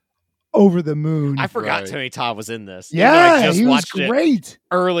just over the moon. I forgot Tony Todd was in this. Yeah, he was great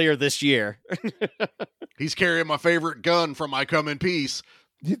earlier this year. He's carrying my favorite gun from I Come in Peace.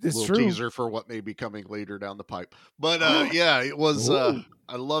 It's little true. Teaser for what may be coming later down the pipe. But yeah, it was.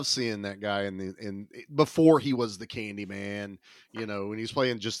 I love seeing that guy in before he was the Candyman. And he's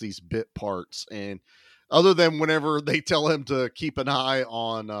playing just these bit parts. And other than whenever they tell him to keep an eye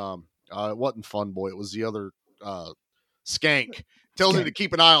on, it wasn't Fun Boy, it was the other Skank. Tells him to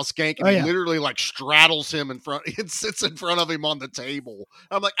keep an eye on Skank, and he literally like straddles him in front and sits in front of him on the table.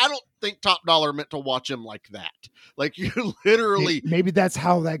 I'm like, I don't think Top Dollar meant to watch him like that. Like you literally. Maybe that's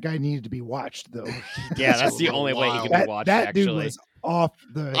how that guy needed to be watched, though. Yeah, that's the only way he could be watched. That actually, dude was off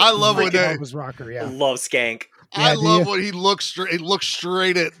the. I love when that was rocker. Yeah, love Skank. I love when he looks straight. He looks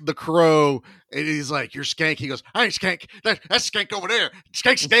straight at the Crow, and he's like, "You're Skank." He goes, "I ain't Skank. That's Skank over there.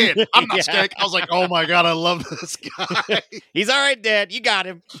 Skank's dead. I'm not Skank." I was like, "Oh my god, I love this guy." He's all right, Dad. You got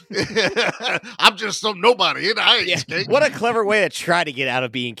him. I'm just some nobody, and I ain't Skank. What a clever way to try to get out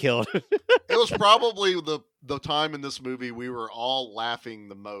of being killed. It was probably the time in this movie we were all laughing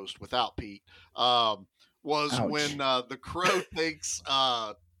the most, without Pete. Was Ouch. when the Crow takes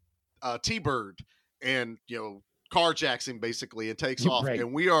T-Bird and carjacks him basically and takes off,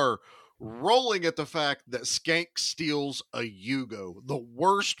 and we are rolling at the fact that Skank steals a Yugo, the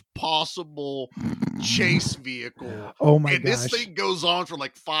worst possible chase vehicle. Oh my and gosh. This thing goes on for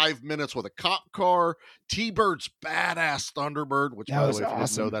like 5 minutes with a cop car, T-Bird's badass Thunderbird, which by the way, if you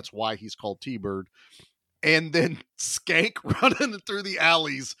didn't know, that's why he's called T-Bird, and then Skank running through the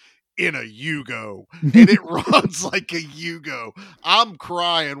alleys in a Yugo, and it runs like a Yugo. I'm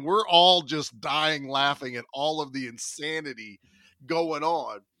crying. We're all just dying laughing at all of the insanity going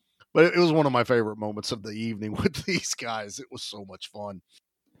on. But it was one of my favorite moments of the evening with these guys. It was so much fun.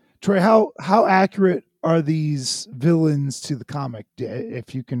 Troy, how accurate are these villains to the comic,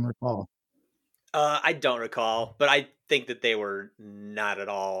 if you can recall? I don't recall, but I think that they were not at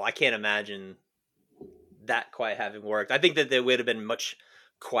all. I can't imagine that quite having worked. I think that they would have been much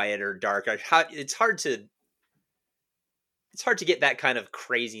quieter, darker. It's hard to get that kind of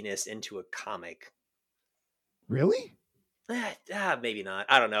craziness into a comic. Really? Maybe not.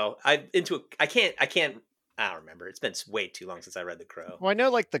 I don't know. I can't. I don't remember. It's been way too long since I read The Crow. Well, I know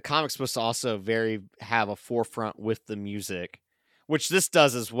like the comic's supposed to also have a forefront with the music, which this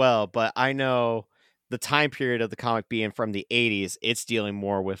does as well. But I know the time period of the comic being from the 80s, it's dealing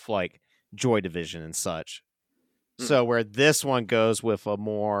more with like Joy Division and such. So where this one goes with a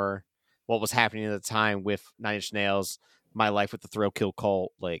more what was happening at the time with Nine Inch Nails, My Life with the Thrill Kill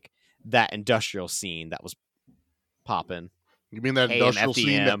Cult, like that industrial scene that was popping. You mean that industrial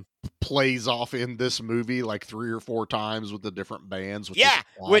scene that plays off in this movie like 3 or 4 times with the different bands? Which is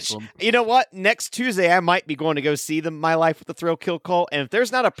awesome. Which, you know what? Next Tuesday, I might be going to go see My Life with the Thrill Kill Cult. And if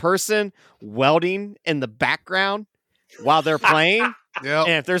there's not a person welding in the background while they're playing, and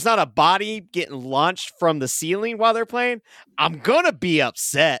if there's not a body getting launched from the ceiling while they're playing, I'm going to be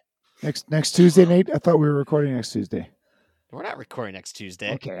upset. Next Tuesday, Nate? I thought we were recording next Tuesday. We're not recording next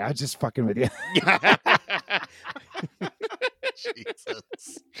Tuesday. Okay, I was just fucking with you. Jesus.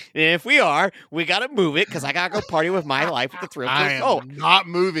 And if we are, we got to move it because I got to go party with My Life with the Thrill Kill Cult. I am not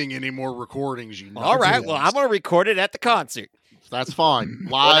moving any more recordings. All right, well, I'm going to record it at the concert. That's fine.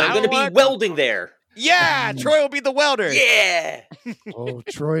 I'm going to be welding there. Yeah, Troy will be the welder. Yeah. Oh,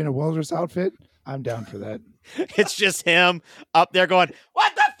 Troy in a welder's outfit? I'm down for that. It's just him up there going,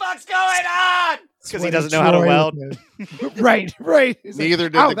 "What the fuck's going on?" Because he doesn't know how to weld. Right. He's Neither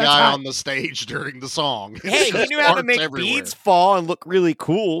like, did the guy on the stage during the song. Hey, he knew how to make beads fall and look really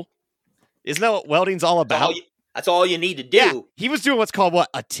cool. Isn't that what welding's all about? That's all you need to do. Yeah, he was doing what's called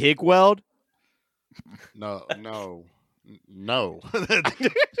a TIG weld. No.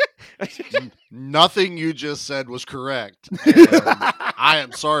 Nothing you just said was correct. I I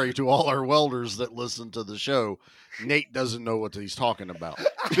am sorry to all our welders that listen to the show. Nate doesn't know what he's talking about.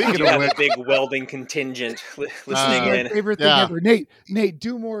 Speaking You of have which, a big welding contingent listening My in. favorite thing Yeah. ever. Nate,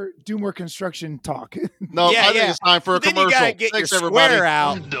 do more construction talk. no, Yeah, I think yeah. it's time for a Then commercial. you gotta get Thanks, your everybody. square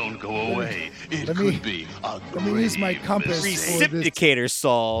out. Don't go away. It Let me- could be a Let me use my grave compass. mistake. Reciprocator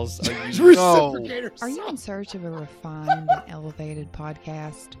saws. Reciprocator Are you in search of a refined and elevated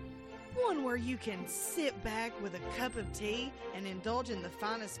podcast? One where you can sit back with a cup of tea and indulge in the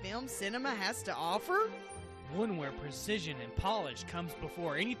finest film cinema has to offer? One where precision and polish comes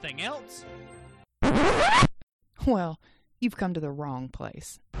before anything else? Well, you've come to the wrong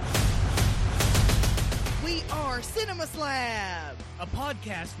place. We are Cinema Slab! A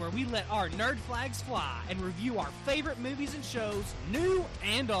podcast where we let our nerd flags fly and review our favorite movies and shows, new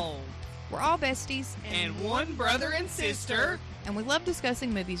and old. We're all besties, And one brother and sister. and we love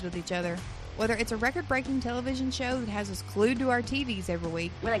discussing movies with each other. Whether it's a record-breaking television show that has us glued to our TVs every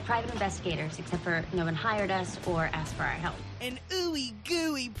week, We're like private investigators, except for no one hired us or asked for our help. An ooey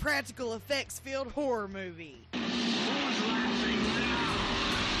gooey practical effects filled horror movie.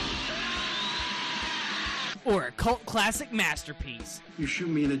 Or a cult classic masterpiece. You shoot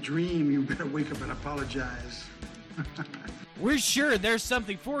me in a dream, you better wake up and apologize. We're sure there's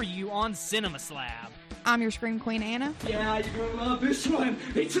something for you on Cinema Slab. I'm your Scream Queen, Anna. Yeah, you're gonna love this one.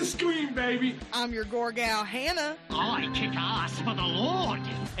 It's a scream, baby. I'm your Gorgal Hannah. I kick ass for the Lord.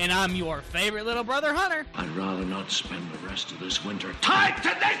 And I'm your favorite little brother, Hunter. I'd rather not spend the rest of this winter tied to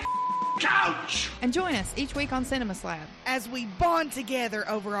this couch. And join us each week on Cinema Slab. As we bond together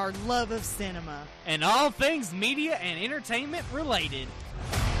over our love of cinema. And all things media and entertainment related.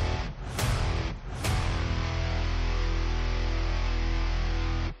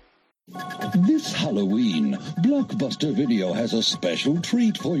 This Halloween, Blockbuster Video has a special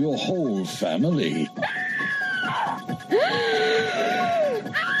treat for your whole family.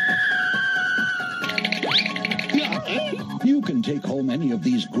 You can take home any of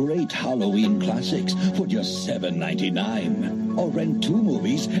these great Halloween classics for just $7.99. Or rent 2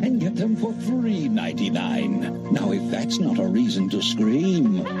 movies and get them for $3.99. Now, if that's not a reason to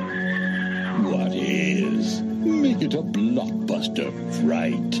scream, what is? Make it a Blockbuster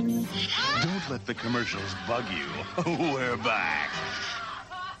fright. Don't let the commercials bug you. We're back.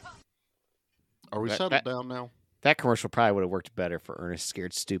 Are we settled down now? That commercial probably would have worked better for Ernest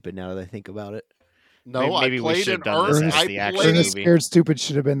Scared Stupid now that I think about it. No, maybe I we played should an have done this Ernest. as the actual Ernest movie. Scared Stupid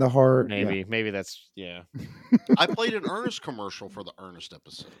should have been the horror. Maybe that's I played an Ernest commercial for the Ernest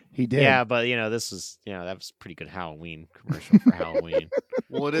episode. He did. Yeah, but this was that was a pretty good Halloween commercial for Halloween.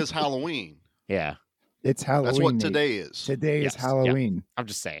 Well, it is Halloween. Yeah, It's Halloween. That's what Nate. today is. Today Yes, is yeah. Halloween. I'm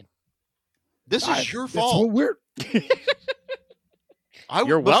just saying. This is your That's fault. what we're.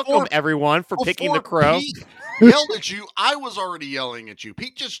 You're welcome, everyone, for picking the before crow. Pete yelled at you. I was already yelling at you.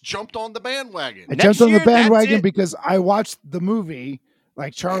 Pete just jumped on the bandwagon. I jumped on the bandwagon because I watched the movie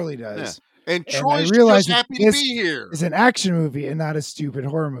like Charlie does. Yeah. And I Troy's realized just happy to this be here. is an action movie and not a stupid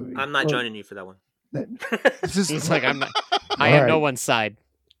horror movie. I'm not joining you for that one. He's like, I'm not. I All am no right. one's side.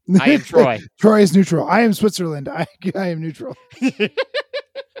 I am Troy. Troy is neutral. I am Switzerland. I am neutral.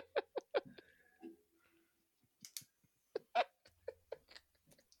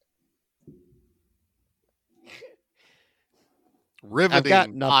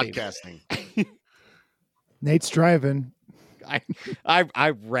 Riveting nothing. podcasting. Nate's driving. I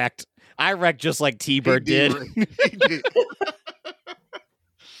wrecked. I wrecked just like T-Bird did. He did.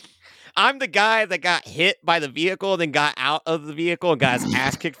 I'm the guy that got hit by the vehicle, then got out of the vehicle and got his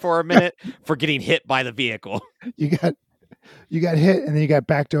ass kicked for a minute for getting hit by the vehicle. You got hit and then you got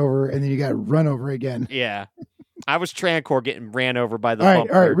backed over and then you got run over again. Yeah. I was Trancor getting ran over by the All right,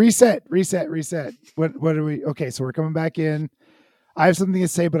 bumper. all right, reset. What are we? Okay, so we're coming back in. I have something to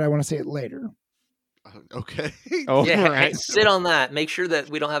say, but I want to say it later. Okay. Oh, Yeah, right. sit on that. Make sure that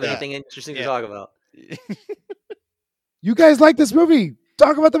we don't have Yeah. anything interesting to talk about. You guys like this movie?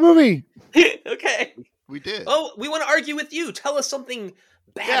 Talk about the movie. Okay. We did. Oh, we want to argue with you. Tell us something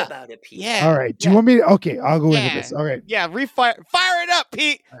bad about it, Pete. Yeah. All right. Do you want me to? Okay, I'll go into this. All right. Yeah, fire it up,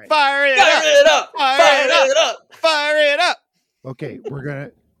 Pete. All right. Fire it Fire up. it up. Fire Fire it up. it up. Fire it up. Okay, we're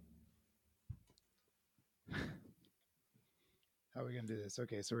gonna. How are we gonna do this?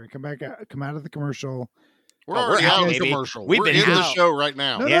 Okay, so we're gonna come out of the commercial. We're Oh, already we're out out, of the baby. commercial. We've We're been in the out. show right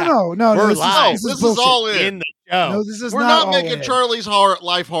now. No, Yeah. no. We're This live. Is, This is bullshit. all in. In the show. No, this is We're not not all making in. Charlie's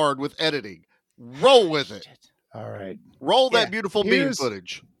life hard with editing. Roll with it. All right. Roll Yeah, that beautiful beam here's-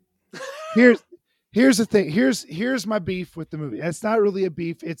 footage. Here's the thing. Here's my beef with the movie. That's not really a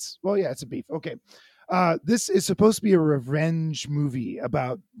beef. It's a beef. Okay. This is supposed to be a revenge movie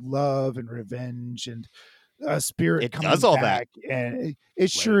about love and revenge and spirit It coming does all back, and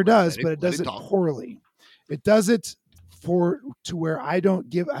it sure does, but it does it poorly. It does it to where I don't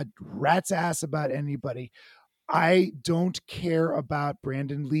give a rat's ass about anybody. I don't care about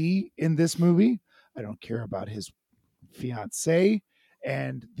Brandon Lee in this movie. I don't care about his fiance,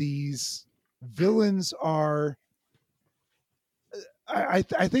 and these villains are. I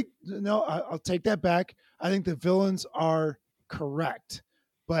think no. I'll take that back. I think the villains are correct,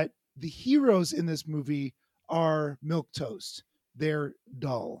 but the heroes in this movie are milquetoast. They're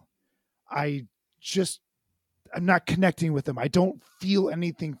dull. I'm not connecting with them. I don't feel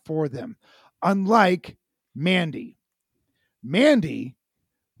anything for them. Unlike Mandy. Mandy,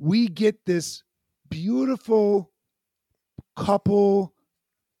 we get this beautiful couple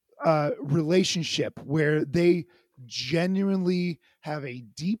relationship where they genuinely have a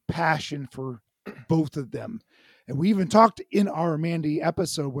deep passion for both of them. And we even talked in our Mandy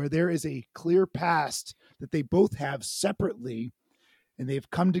episode where there is a clear past that they both have separately, and they've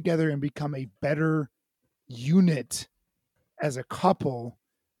come together and become a better unit as a couple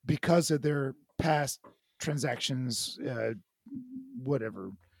because of their past transactions,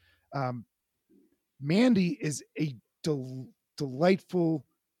 whatever. Mandy is a delightful,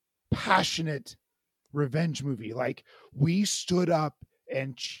 passionate revenge movie. Like, we stood up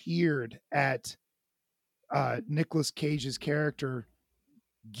and cheered at Nicolas Cage's character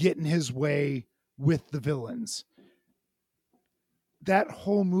getting his way with the villains. That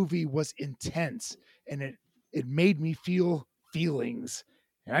whole movie was intense, and it made me feel feelings.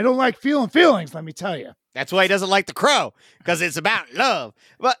 And I don't like feeling feelings, let me tell you. That's why he doesn't like The Crow, because it's about love.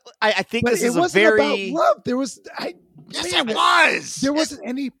 But I think this is a very about love. There was it was. There wasn't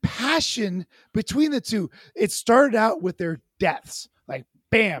any passion between the two. It started out with their deaths, like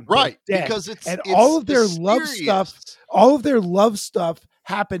bam, right? Dead. Because it's all of their love stuff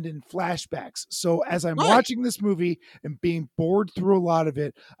happened in flashbacks. So as I'm watching this movie and being bored through a lot of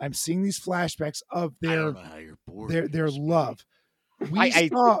it, I'm seeing these flashbacks of their love. I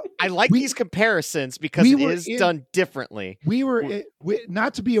like these comparisons because it is done differently. We were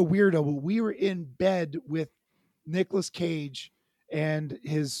not to be a weirdo, but we were in bed with Nicolas Cage and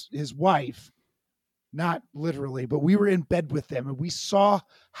his wife, not literally, but we were in bed with them, and we saw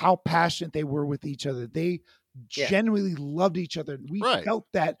how passionate they were with each other. They genuinely loved each other. We felt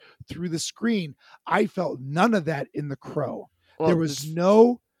that through the screen. I felt none of that in The Crow. Well, there was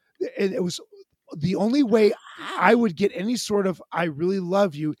it was the only way I would get any sort of "I really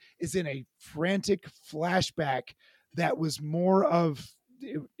love you" is in a frantic flashback that was more of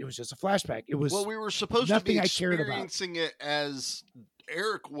it was just a flashback. It was we were supposed to be experiencing it as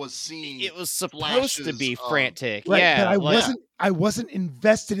Eric was seeing. It was supposed to be frantic, right, but I wasn't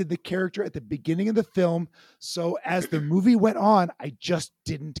invested in the character at the beginning of the film. So as the movie went on, I just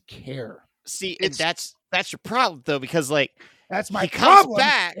didn't care. See, and that's your problem though, because that's my problem. Comes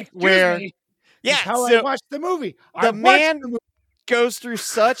back where. Yeah, how I watched the movie. The man goes through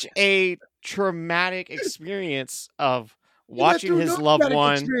such a traumatic experience of watching his loved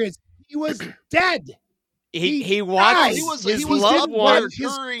one. Experience. He was dead. He watched his loved one.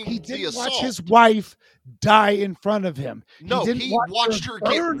 He didn't watch his wife die in front of him. No, he watched her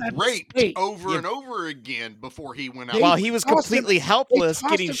get raped over and over again before he went out. While he was completely helpless,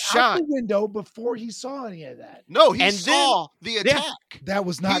 getting shot. Out the window before he saw any of that. No, he saw the attack. That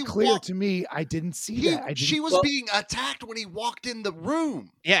was not clear to me. I didn't see that. She was being attacked when he walked in the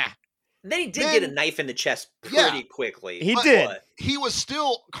room. Yeah. Then he did get a knife in the chest pretty quickly. He did. He was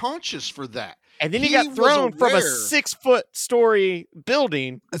still conscious for that. And then he got thrown from a 6-foot story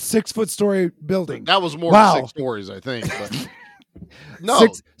building. A 6-foot story building. That was more than 6 stories, I think. But no,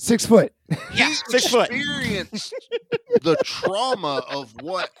 6 foot. Yeah, 6 foot. He experienced the trauma of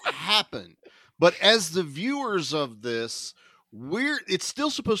what happened. But as the viewers of this, it's still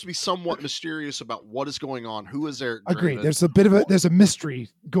supposed to be somewhat mysterious about what is going on. Who is Eric? Agreed. There's a mystery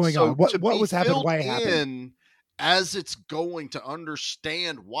going on. What was happening? Why it happened? As it's going to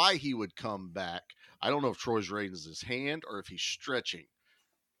understand why he would come back. I don't know if Troy's raising his hand or if he's stretching.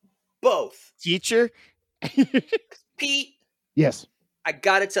 Both. Teacher? Pete? Yes. I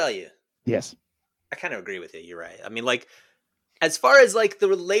gotta tell you. Yes. I kind of agree with you. You're right. I mean, as far as the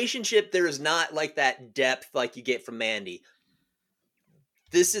relationship, there is not that depth like you get from Mandy.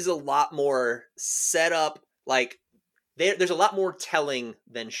 This is a lot more set up. There's a lot more telling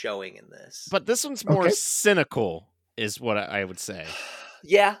than showing in this. But this one's more cynical, is what I would say.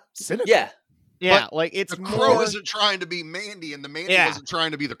 Yeah. Cynical. Yeah. Yeah, it's the Crow isn't trying to be Mandy, and the Mandy isn't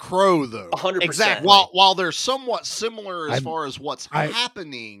trying to be the Crow, though. 100%. Exactly. While they're somewhat similar as far as what's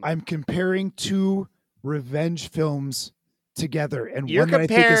happening. I'm comparing two revenge films together, and you're one that I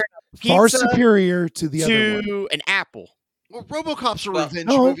think is far pizza superior to the other one. to an apple. Well, RoboCop's a revenge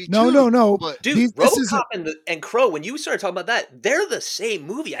No, movie no, too. no, no. But Dude, this is RoboCop and Crow, when you started talking about that, they're the same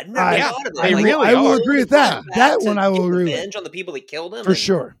movie. I never Yeah, thought of it. they Like, really I will are. agree with that. Back That to one I will get agree with revenge on the people that killed him. for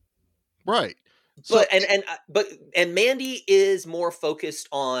sure. right. But and Mandy is more focused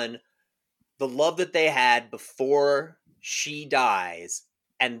on the love that they had before she dies,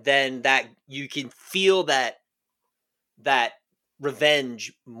 and then that you can feel that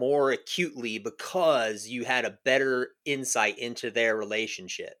revenge more acutely because you had a better insight into their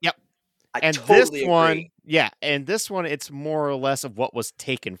relationship. Yep. I And totally this one, agree. and this one, it's more or less of what was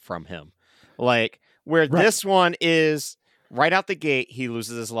taken from him. Like, where Right. this one is right out the gate, he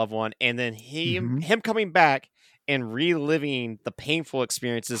loses his loved one, and then him coming back and reliving the painful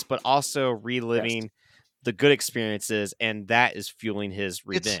experiences, but also reliving the good experiences, and that is fueling his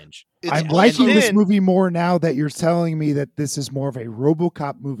revenge. I'm liking this movie more now that you're telling me that this is more of a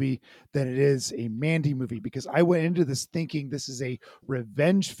RoboCop movie than it is a Mandy movie, because I went into this thinking this is a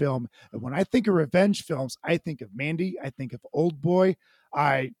revenge film. And when I think of revenge films, I think of Mandy, I think of Old Boy,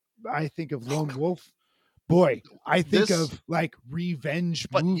 I think of Lone Wolf. Boy, I think of like revenge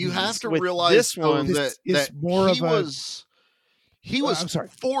movies. You have to With realize this one, that is more he of a he was I'm sorry.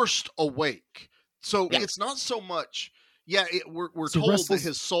 forced awake. So it's not so much. Yeah, we're So told restless- that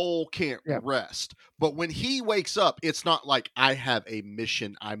his soul can't rest. But when he wakes up, it's not like I have a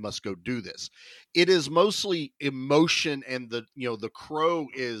mission, I must go do this. It is mostly emotion, and the crow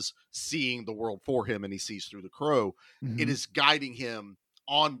is seeing the world for him, and he sees through the crow. It is guiding him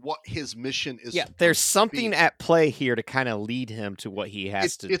on what his mission is. Yeah, there's something at play here to kind of lead him to what he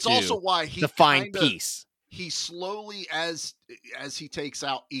has to do. It's also why he to find peace. He slowly, as he takes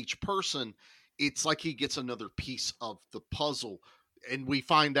out each person, it's like he gets another piece of the puzzle. And we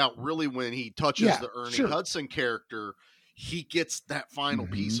find out really when he touches the Ernie Hudson character, he gets that final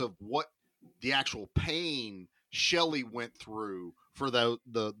piece of what the actual pain Shelley went through for the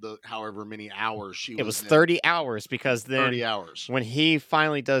however many hours she was. It was 30 hours, because then 30 hours. When he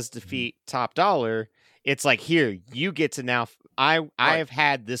finally does defeat Top Dollar, it's like, here, you get to now. I have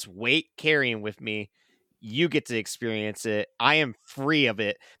had this weight carrying with me. You get to experience it. I am free of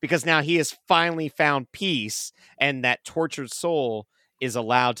it, because now he has finally found peace, and that tortured soul is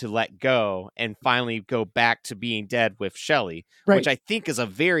allowed to let go and finally go back to being dead with Shelley, which I think is a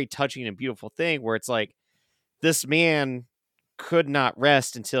very touching and beautiful thing, where it's like, this man could not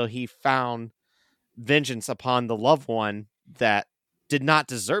rest until he found vengeance upon the loved one that did not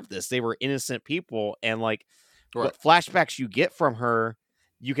deserve this. They were innocent people, and like what flashbacks you get from her,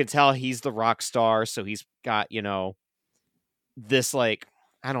 you can tell he's the rock star, so he's got, this, like,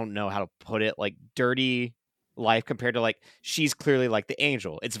 I don't know how to put it, like, dirty life compared to, like, she's clearly like the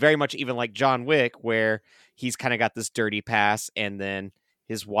angel. It's very much even like John Wick, where he's kind of got this dirty past, and then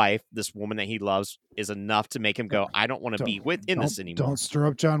his wife, this woman that he loves, is enough to make him go, I don't want to be in this anymore. Don't stir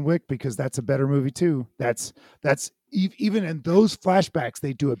up John Wick, because that's a better movie too. That's even in those flashbacks,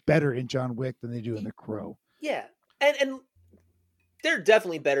 they do it better in John Wick than they do in The Crow. Yeah, and there are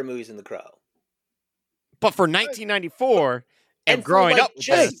definitely better movies than The Crow. But for 1994 and for, growing like, up with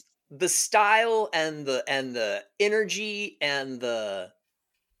just this, the style and the energy and the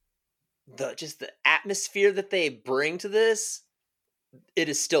just the atmosphere that they bring to this, it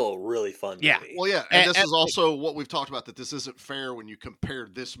is still a really fun movie. Well, yeah, and this is also what we've talked about, that this isn't fair when you compare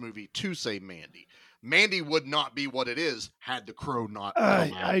this movie to, say, Mandy. Mandy would not be what it is had The Crow not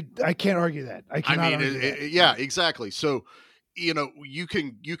come out. I can't argue that. I cannot argue that. Yeah, exactly. So, you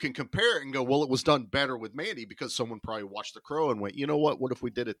can compare it and go, well, it was done better with Mandy because someone probably watched The Crow and went, you know what if we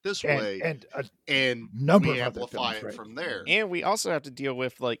did it this way? And number we of other amplify films, it from there. And we also have to deal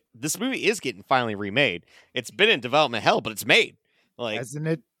with, like, this movie is getting finally remade. It's been in development hell, but it's made. Like, hasn't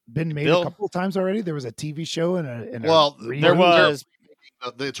it been made a couple of times already? There was a TV show and there was.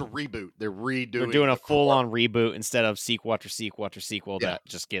 It's a reboot. They're redoing. They're doing a full-on reboot instead of sequel after sequel after sequel. That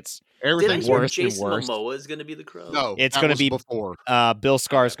just gets everything worse and Jason worse. Momoa is going to be the Crow. No, it's going to be before Bill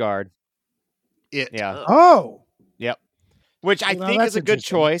Skarsgård. It. Yeah. Oh. Yep. Which I think is a good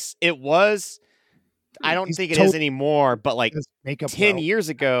choice. It was. I don't think it is anymore. But like 10 years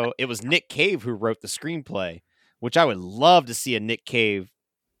ago, it was Nick Cave who wrote the screenplay, which I would love to see a Nick Cave,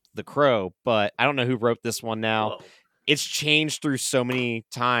 The Crow. But I don't know who wrote this one now. Whoa. It's changed through so many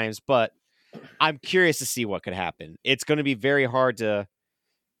times, but I'm curious to see what could happen. It's going to be very hard to,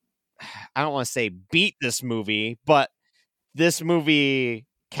 I don't want to say beat this movie, but this movie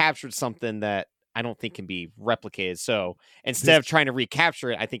captured something that I don't think can be replicated. So instead of trying to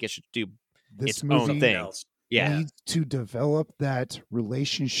recapture it, I think it should do its own thing. Needs to develop that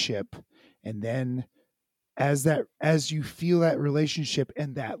relationship and then as you feel that relationship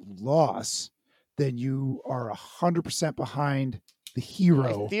and that loss, then you are 100% behind the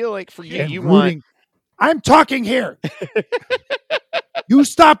hero. I feel like for you, and you rooting. want. I'm talking here. You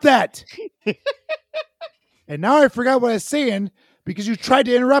stop that. And now I forgot what I was saying because you tried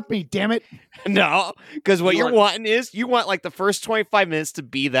to interrupt me. Damn it. No, because what you're wanting is you want like the first 25 minutes to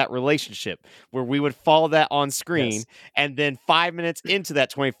be that relationship where we would follow that on screen. Yes. And then 5 minutes into that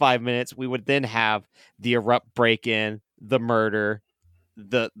 25 minutes, we would then have the erupt break in, the murder,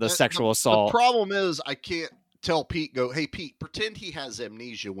 the sexual assault. The problem is I can't tell Pete, hey, Pete, pretend he has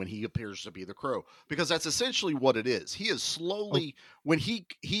amnesia when he appears to be the Crow, because that's essentially what it is. He is slowly, when he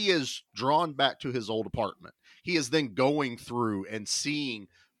is drawn back to his old apartment, he is then going through and seeing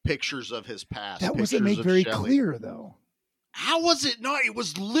pictures of his past. That wasn't made very clear, though. How was it not? It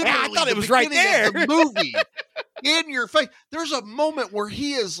was literally I thought the it was right beginning of there. the movie in your face. There's a moment where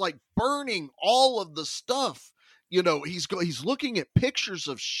he is like burning all of the stuff. You know, he's looking at pictures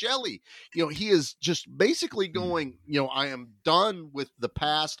of Shelley. You know, he is just basically going, you know, I am done with the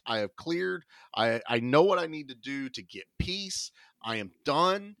past. I have cleared. I know what I need to do to get peace. I am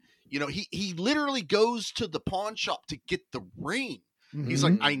done. You know, he literally goes to the pawn shop to get the ring. Mm-hmm. He's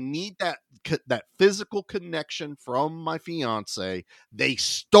like, I need that physical connection from my fiance. They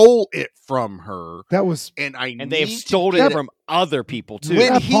stole it from her. That was, and they've stole it from other people too.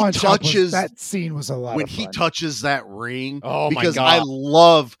 When he touches that scene was a lot. When of fun. he touches that ring, oh because my God. I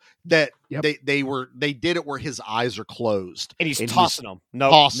love that they did it where his eyes are closed and he's tossing them.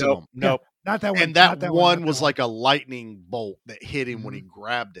 Nope, tossing them. Nope. Not that one. And that one was like a lightning bolt that hit him when he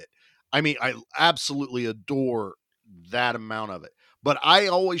grabbed it. I mean, I absolutely adore that amount of it. But I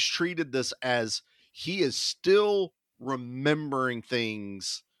always treated this as he is still remembering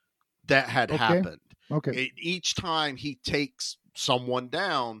things that had happened. Okay. Each time he takes someone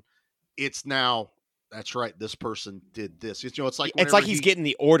down, it's now, that's right, this person did this. It's, you know, it's like he's getting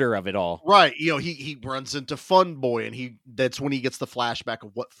the order of it all. Right. You know, he runs into Fun Boy, and that's when he gets the flashback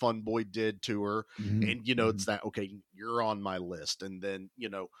of what Fun Boy did to her. Mm-hmm. And, you know, it's that, okay, you're on my list. And then, you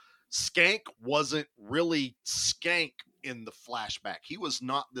know, Skank wasn't really Skank in the flashback. He was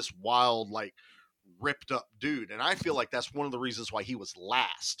not this wild, like, ripped up dude. And I feel like that's one of the reasons why he was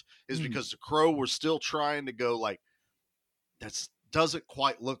last, is because the Crow was still trying to go like, that's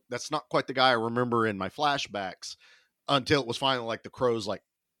not quite the guy I remember in my flashbacks, until it was finally like the Crow's like,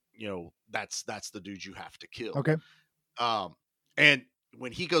 you know, that's the dude you have to kill. Okay. And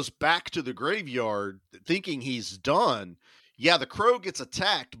when he goes back to the graveyard thinking he's done, yeah, the Crow gets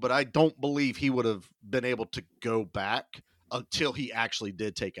attacked, but I don't believe he would have been able to go back until he actually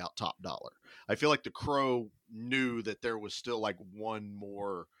did take out Top Dollar. I feel like the Crow knew that there was still like one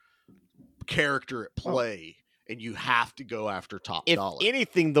more character at play, and you have to go after Top Dollar. If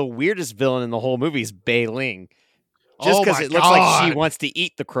anything, the weirdest villain in the whole movie is Bei Ling. Just because it looks God. like she wants to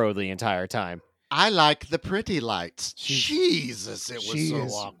eat the Crow the entire time. I like the pretty lights. Jesus, it was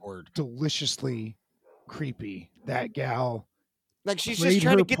so awkward. Deliciously creepy. That gal. Like, she's just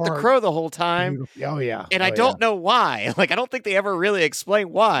trying to get the Crow the whole time. Oh, yeah. And I don't know why. Like, I don't think they ever really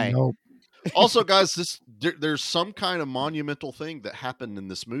explain why. Nope. Also, guys, there's some kind of monumental thing that happened in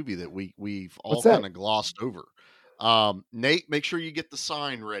this movie that we've all kind of glossed over. Nate, make sure you get the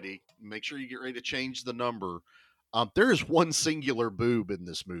sign ready. Make sure you get ready to change the number. There is one singular boob in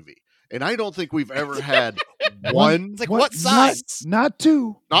this movie, and I don't think we've ever had one. It's like, what size? Not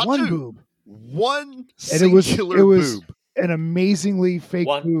two. Not one two. Boob. One And it singular was boob. An amazingly fake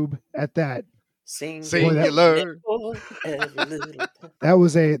boob at that. Singular. That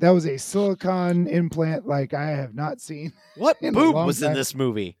was a silicone implant like I have not seen. What in boob a long was time. in this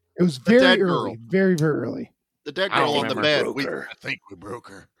movie? It was The dead very girl. early. Very, very early. The dead I don't girl on the remember. bed. I think we broke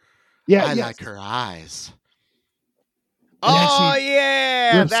her. Yeah, I yes. like her eyes. Oh, she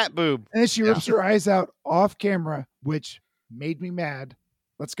yeah, rips- that boob. And then she rips her eyes out off camera, which made me mad.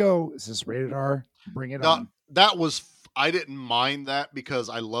 Let's go. Is this rated R? Bring it on. That was. I didn't mind that because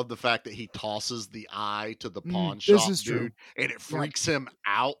I love the fact that he tosses the eye to the pawn shop this is dude, true. and it freaks him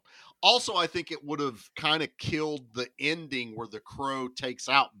out. Also, I think it would have kind of killed the ending where the Crow takes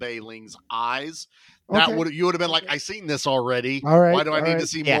out Bei Ling's eyes. That Okay. you would have been like, I've seen this already. All right, Why do I all need right. to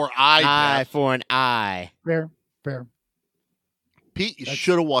see Yeah. more eye? Eye death? for an eye. Fair. Pete, you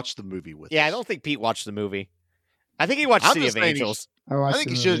should have watched the movie with Yeah, us. I don't think Pete watched the movie. I think he watched I'm City just of saying he Angels. I think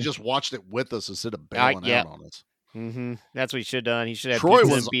he should have just watched it with us instead of bailing yeah. out on us. Mm-hmm. That's what he should have done. He should have Troy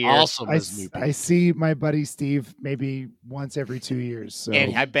pizza was and beer. awesome I, as new Pete. I see my buddy Steve maybe once every 2 years. So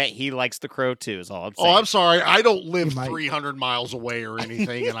And I bet he likes the Crow too, is all I'm saying. Oh, I'm sorry. I don't live He might. 300 miles away or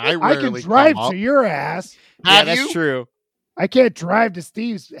anything, and I I can rarely drive come up. to your ass. Yeah, Have that's you? true. I can't drive to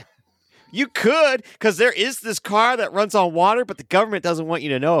Steve's. You could, because there is this car that runs on water, but the government doesn't want you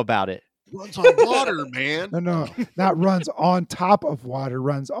to know about it. Runs on water, man. No, not runs on top of water.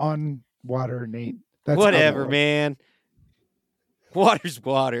 Runs on water, Nate. That's Whatever, man. Water's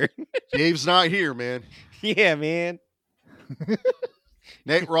water. Dave's not here, man. Yeah, man.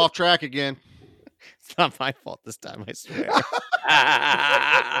 Nate, we're off track again. It's not my fault this time, I swear.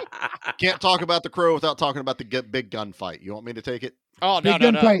 Can't talk about The Crow without talking about the big gunfight. You want me to take it? Oh, big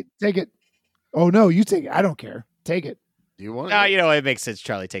gunfight. Take it. Oh, no, you take it. I don't care. Take it. Do you want it? No, you know, it makes sense.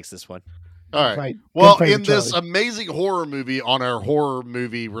 Charlie takes this one. All right. Fight. Well, Gunfight in with this Charlie. amazing horror movie on our horror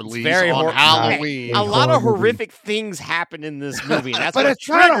movie release Very on Halloween. A lot of horror movie. horrific things happen in this movie. And that's But what it's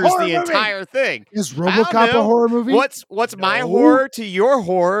not a triggers horror the movie. entire thing. Is I don't RoboCop a know. horror movie? What's my No. horror to your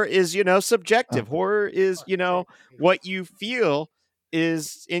horror is, subjective. Oh. Horror is, what you feel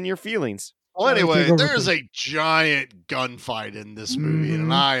is in your feelings. Well, Take anyway, over, there's please. a giant gunfight in this movie,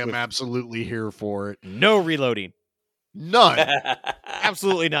 and I am absolutely here for it. No reloading. None.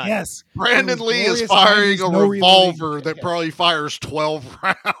 Absolutely not. Yes. Brandon Those Lee is glorious firing 90s, a no revolver reloading. that probably fires 12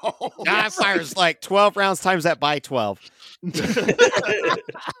 rounds. God fires like 12 rounds times that by 12.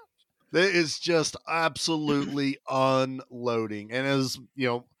 That is just absolutely unloading. And as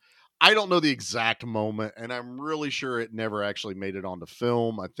I don't know the exact moment, and I'm really sure it never actually made it onto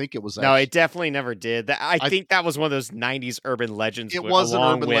film. I think it was No, it definitely never did. I think that was one of those 90s urban legends. It was an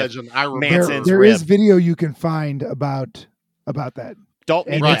along urban with legend. I remember. Manson's There rib. is video you can find about that. Don't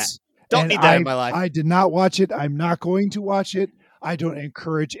need And that. it's- Don't and need that in my life. I did not watch it. I'm not going to watch it. I don't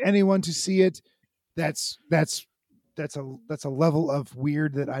encourage anyone to see it. That's a level of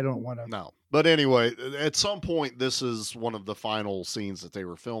weird that I don't want to. No. But anyway, at some point, this is one of the final scenes that they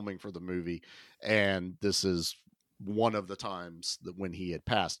were filming for the movie. And this is one of the times that when he had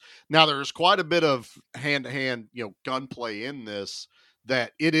passed. Now, there's quite a bit of hand-to-hand, gunplay in this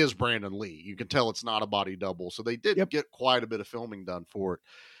that it is Brandon Lee. You can tell it's not a body double. So they did get quite a bit of filming done for it.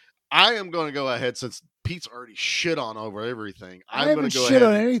 I am going to go ahead, since Pete's already shit on over everything. I I'm going haven't to go shit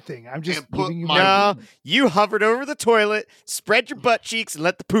ahead on anything. I'm just and put giving you my- No, you hovered over the toilet, spread your butt cheeks, and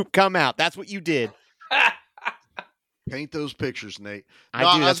let the poop come out. That's what you did. paint those pictures, Nate. I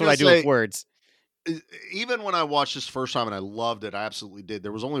No, do. That's was what I do gonna with words. Even when I watched this first time and I loved it, I absolutely did.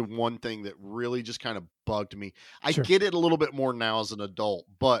 There was only one thing that really just kind of bugged me. I Sure. get it a little bit more now as an adult,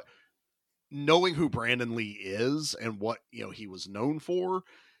 but knowing who Brandon Lee is and what he was known for,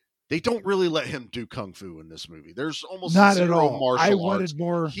 they don't really let him do kung fu in this movie. There's almost Not at zero all. martial I arts. wanted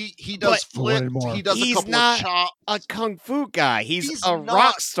more. He does I wanted flips. more. He does a He's couple not of chops. a kung fu guy. He's a not.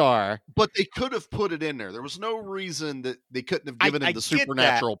 rock star. But they could have put it in there. There was no reason that they couldn't have given I him the get that.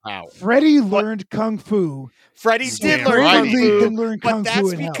 supernatural power. Freddie learned kung fu. Freddie Yeah, did right. learn kung Brandon Lee fu, didn't learn but kung fu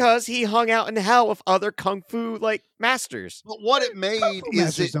that's in hell. because he hung out in hell with other kung fu masters. But what it made Kung fu is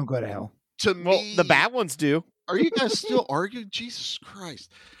masters it, don't go to hell. to Well, me, the bad ones do. Are you guys still arguing? Jesus Christ.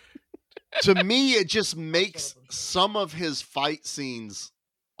 To me, it just makes some of his fight scenes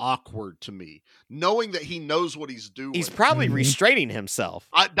awkward to me, knowing that he knows what he's doing. He's probably Mhm. restraining himself.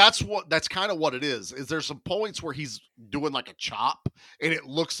 That's kind of what it is. Is there's some points where he's doing like a chop, and it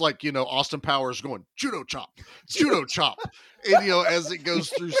looks like Austin Powers going judo chop, and as it goes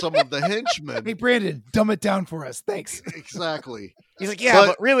through some of the henchmen. Hey, Brandon, dumb it down for us. Thanks. Exactly. He's like, yeah, but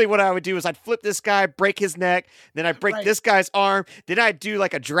But- really what I would do is I'd flip this guy, break his neck, then I'd break Right. this guy's arm, then I'd do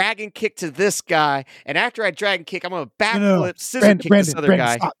like a dragon kick to this guy, and after I dragon kick, I'm going to backflip, scissor kick this other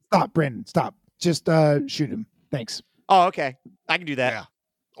guy. Stop, Brandon, stop. Just shoot him. Thanks. Oh, okay. I can do that. Yeah.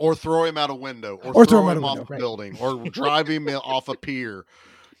 Or throw him out a window, Or throw him out a off window, a right. building, or drive him off a pier.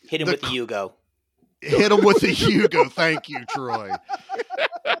 Hit him with the Yugo. Hit him with the Hugo. Thank you, Troy.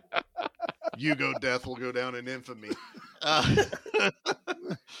 Hugo death will go down in infamy.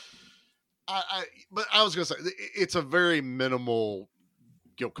 But I was going to say, it's a very minimal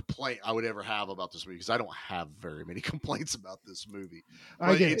complaint I would ever have about this movie, because I don't have very many complaints about this movie. I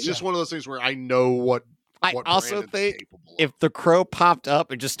But get it's it, just one of those things where I know what I also Brandon's think capable of. if the Crow popped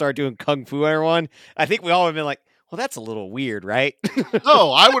up and just started doing kung fu on everyone, I think we all would have been like, well, that's a little weird, right?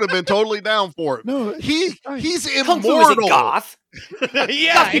 No, I would have been totally down for it. No, he's Kung Fu isn't immortal. goth.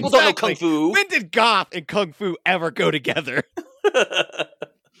 Yeah, Goth people don't know exactly. Kung Fu. When did goth and kung fu ever go together?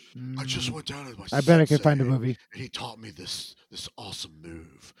 I just went down to my I bet I could sensei, find a movie. and he taught me this awesome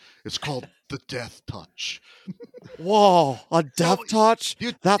move. It's called the Death Touch. Whoa, a death touch?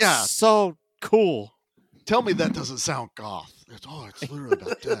 That's yeah. so cool. Tell me that doesn't sound goth. It's literally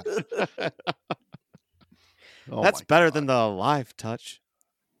about death. Oh That's my better God. than the live touch.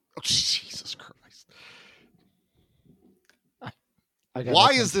 Oh, Jesus Christ.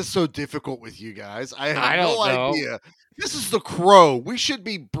 Why is this so difficult with you guys? I have don't no know. idea. This is The Crow. We should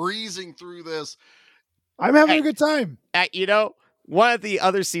be breezing through this. I'm having a good time. One of the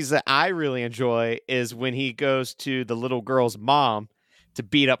other scenes that I really enjoy is when he goes to the little girl's mom to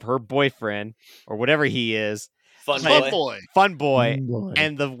beat up her boyfriend or whatever he is. Fun boy. Fun boy.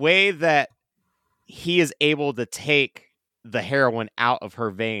 And the way that he is able to take the heroin out of her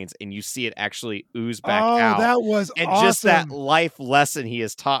veins and you see it actually ooze back out. Oh, that was and awesome. Just that life lesson he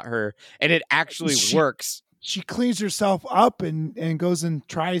has taught her, and it actually works. She cleans herself up and goes and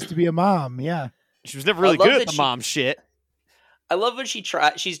tries to be a mom. Yeah. She was never really good at the mom shit. I love when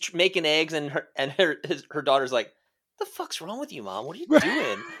she's making eggs and her daughter's like, "The fuck's wrong with you, Mom? What are you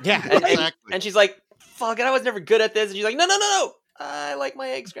doing?" Yeah, and she's like, "Fuck it, I was never good at this." And she's like, "No. I like my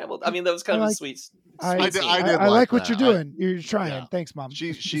eggs scrambled." I mean, that was kind of a sweet. I did like what you're doing. You're trying. Yeah. Thanks, Mom.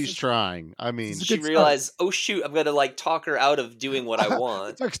 She's trying. I mean, she realized, oh shoot, I'm gonna talk her out of doing what I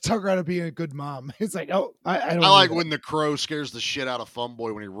want. It's like talk her out of being a good mom. It's like, oh, I don't. I like when the Crow scares the shit out of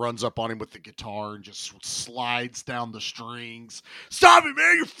Funboy when he runs up on him with the guitar and just slides down the strings. Stop it,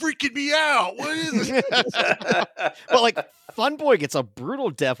 man! You're freaking me out. What is it? Well, Funboy gets a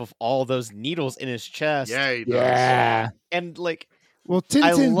brutal death of all those needles in his chest. Yeah, he does. Yeah. And well,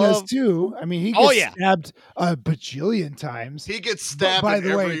 Tintin does too. I mean, he gets stabbed a bajillion times. He gets stabbed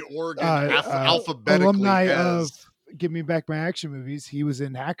in every organ alphabetically. Alumni of Give Me Back My Action movies. He was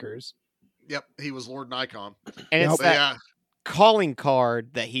in Hackers. Yep, he was Lord Nikon. And it's that calling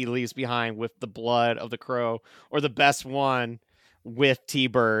card that he leaves behind with the blood of the Crow, or the best one with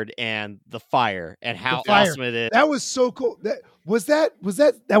T-Bird and the fire, and how awesome it is. That was so cool. That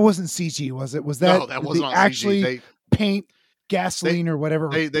wasn't CG, was it? Was that no, that wasn't actually CG. Paint gasoline or whatever?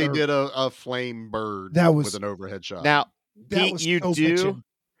 They did a flame bird with an overhead shot. Now, Pete, you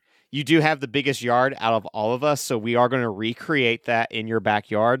do have the biggest yard out of all of us, so we are going to recreate that in your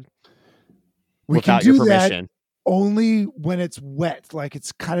backyard. We can without do your permission. that only when it's wet, like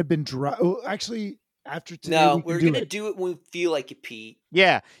it's kind of been dry. Oh, actually, after today, no, we're gonna do it when we feel like it, Pete.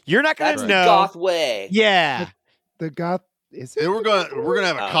 Yeah, you're not gonna That's know. the goth way. Yeah, the goth. Is it? And we're gonna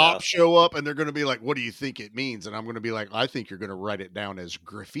have a cop show up, and they're gonna be like, "What do you think it means?" And I'm gonna be like, "I think you're gonna write it down as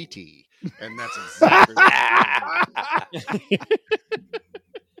graffiti," and that's exactly.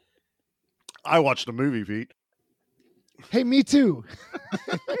 I watched the movie, Pete. Hey, me too.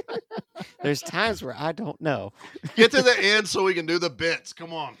 There's times where I don't know. Get to the end so we can do the bits.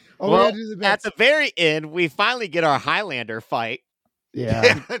 Come on. Oh, well, do the bits. at the very end, we finally get our Highlander fight.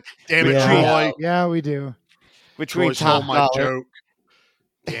 Yeah. Damn it, Troy. Yeah, we do. Between stole my joke.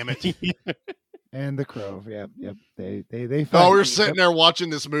 Damn it. And the Crow. Yep. They Oh, we're sitting there watching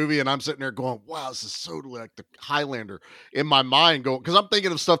this movie, and I'm sitting there going, wow, this is so like the Highlander in my mind, going, because I'm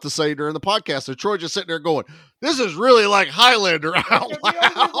thinking of stuff to say during the podcast. So Troy just sitting there going, this is really like Highlander out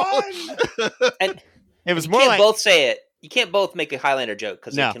loud. And it was you more can't like both say it. You can't both make a Highlander joke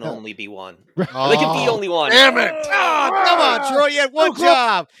because there can only be one. There can be only one. Damn it. Oh, come on, Troy. You had one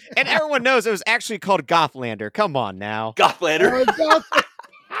job. And everyone knows it was actually called Gothlander. Come on now. Gothlander.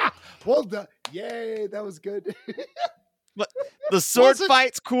 Well done. Yay, that was good. But the sword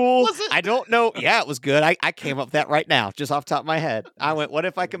fight's cool. I don't know. Yeah, it was good. I came up with that right now, just off the top of my head. I went, what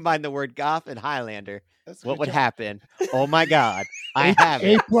if I combine the word goth and Highlander? What would happen? Oh my God. I have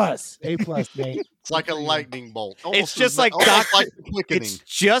it. A plus, Nate. It's like a lightning bolt. It's just like it's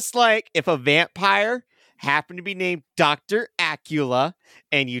just like if a vampire happened to be named Dr. Acula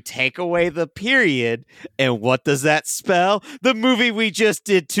and you take away the period, and what does that spell? The movie we just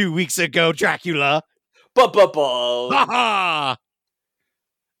did 2 weeks ago, Dracula. I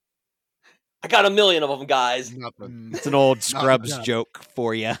got 1 million of them, guys. Nothing. It's an old Scrubs joke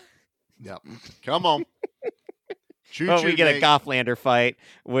for you. Yep. Come on. Well, we get a Gothlander fight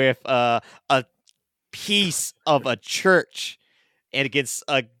with a piece of a church and against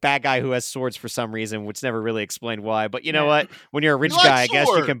a bad guy who has swords for some reason, which never really explained why. But you know what? When you're a rich guy, I guess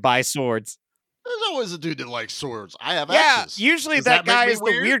you can buy swords. There's always a dude that likes swords. I have axes. Usually that guy is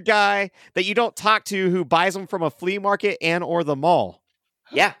the weird guy that you don't talk to who buys them from a flea market and or the mall.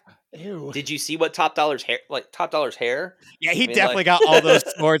 Yeah. Ew. Did you see what Top Dollar's hair? Yeah, he definitely got all those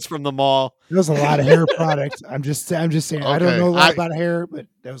swords from the mall. There was a lot of hair products. I'm just saying. Okay. I don't know a lot about hair, but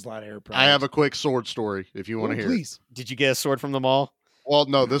there was a lot of hair products. I have a quick sword story if you want to hear. Please. Did you get a sword from the mall? Well,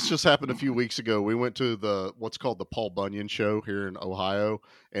 no, this just happened a few weeks ago. We went to what's called the Paul Bunyan show here in Ohio,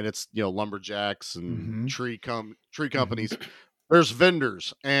 and it's lumberjacks and tree companies. There's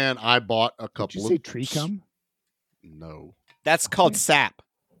vendors, and I bought a couple. Did you say tree cum? No, that's called sap.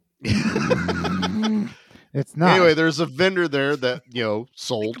 It's not. Anyway, there's a vendor there that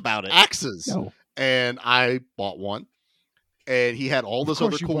sold about it. axes, No. and I bought one. and he had all this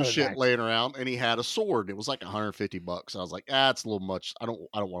other course you cool bought an shit axe. laying around, and he had a sword. It was like $150. I was like, it's a little much. I don't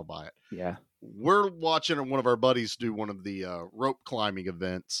want to buy it. Yeah. We're watching one of our buddies do one of the rope climbing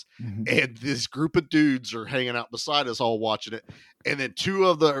events, Mhm. and this group of dudes are hanging out beside us, all watching it. And then two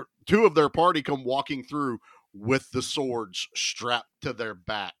of their party come walking through with the swords strapped to their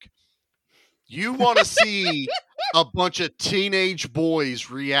back. You want to see a bunch of teenage boys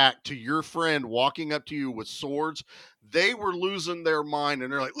react to your friend walking up to you with swords? They were losing their mind,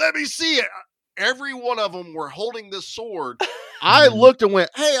 and they're like, "Let me see it." Every one of them were holding this sword. I looked and went,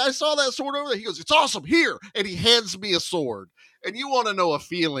 "Hey, I saw that sword over there." He goes, "It's awesome, here." And he hands me a sword. And you want to know a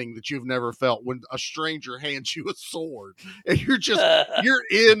feeling that you've never felt when a stranger hands you a sword. And you're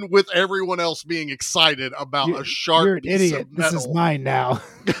in with everyone else being excited about a sharp You're an piece idiot. of This metal. is mine now.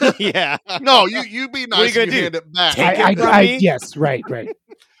 Yeah. No, you be What are you nice gonna and do? hand it back. Take it from me? Yes, right.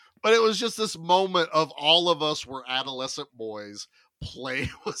 But it was just this moment of all of us were adolescent boys playing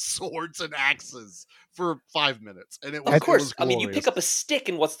with swords and axes for 5 minutes. And it was, Of course. it was I mean, you pick glorious. up a stick,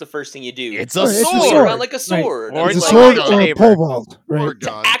 and what's the first thing you do? It's a It's a Swing it sword. around like a sword. Or I mean, It's a like, sword or a pole vault, Or right? a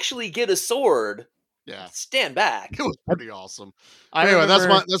gun. to actually get a sword, Yeah. stand back. It was pretty awesome. I Anyway,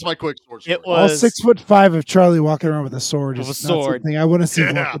 remember that's my quick sword story. it All was 6'5" of Charlie walking around with a sword With is a not sword. something I want to see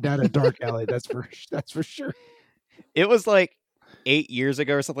Yeah. walking down a dark alley. That's for sure. it was like 8 years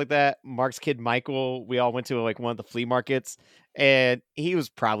ago or something like that. Mark's kid Michael, we all went to like one of the flea markets, and he was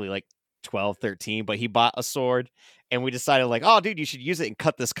probably like 12, 13, but he bought a sword, and we decided like, oh dude, you should use it and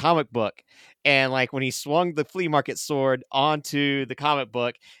cut this comic book. And like when he swung the flea market sword onto the comic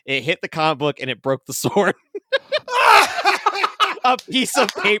book, it hit the comic book and it broke the sword. A piece of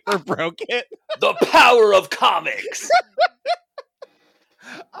paper broke it. The power of comics.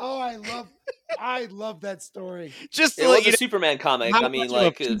 Oh, I love that story. Just to It let was you a know Superman comic. how I mean, much of a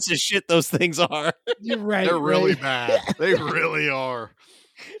like, piece of shit those things are. You're right. They're really right. bad. They really are.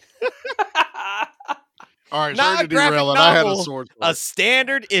 All right, Not sorry a to graphic derail it. I had a novel, sword. a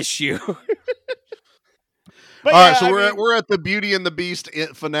standard issue. But All yeah, right, so I we're mean, we're at the Beauty and the Beast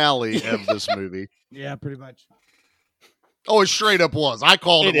finale of this movie. Yeah, pretty much. Oh, it straight up was. I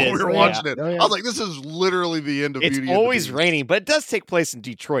called it It when we is, were yeah. watching it. Oh, yeah. I was like, this is literally the end of it's Beauty and the always Beast. raining, but it does take place in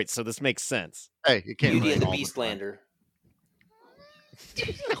Detroit, so this makes sense. Hey, it can't Beauty rain and the all Beastlander.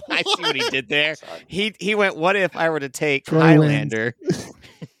 I see what he did there. He went, what if I were to take Troy Highlander?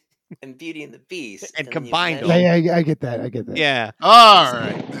 And Beauty and the Beast. And then you combined mention- Yeah, I get that. Yeah, All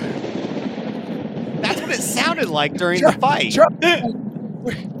right. that's what it sounded like during the fight.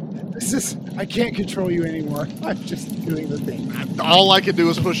 This is I can't control you anymore. I'm just doing the thing. All I can do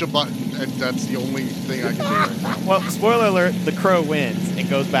is push a button, and that's the only thing I can do right now. Well, spoiler alert, the crow wins and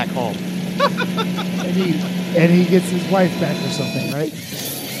goes back home. And he gets his wife back or something, right?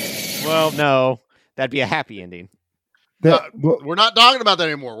 Well, no, that'd be a happy ending. We're not talking about that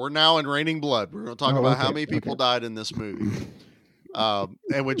anymore. We're now in Raining Blood. We're going to talk about how okay, many people died in this movie.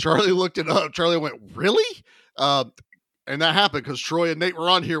 And when Charlie looked it up, Charlie went, "Really?" And that happened because Troy and Nate were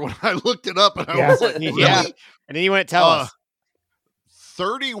on here when I looked it up, and I was like, "Really?" Yeah. And then you went, tell us.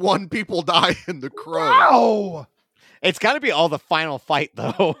 31 people die in The Crow. Wow! It's got to be all the final fight,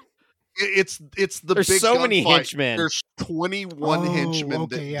 though. It's the There's big so many gunfight. henchmen. There's 21 henchmen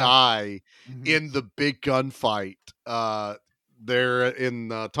that die in the big gunfight. There in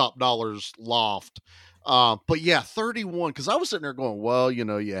Top Dollar's loft. But yeah, 31. Because I was sitting there going, well, you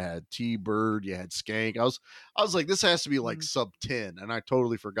had T-Bird, you had Skank. I was like, this has to be like sub 10, and I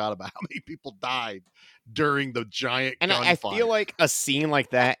totally forgot about how many people died during the giant And gunfight. I feel like a scene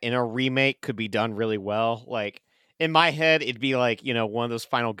like that in a remake could be done really well. Like in my head, it'd be like one of those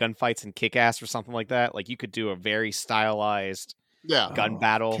final gunfights in Kick-Ass or something like that. Like you could do a very stylized gun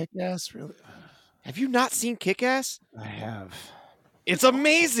battle. Kick-Ass, really? Have you not seen Kick-Ass? I have. It's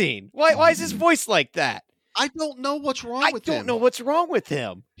amazing. Why is his voice like that? I don't know what's wrong with him. I don't know what's wrong with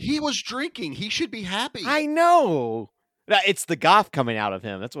him. He was drinking. He should be happy. I know. It's the goth coming out of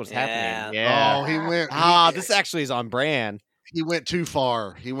him. That's what's happening. Yeah. Oh, he went. This actually is on brand. He went too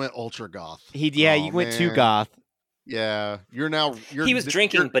far. He went ultra goth. You went too goth. Yeah, he was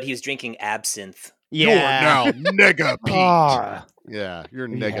drinking, but he was drinking absinthe. Yeah. You're now Nega Pete. Yeah, you're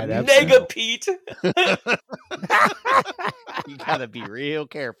Nega Pete. Nega Pete. You gotta be real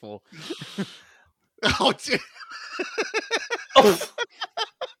careful.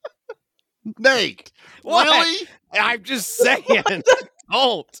 Nate, what? Really? I'm just saying.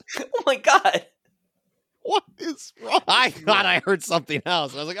 Don't. Oh my god. What is wrong? I thought I heard something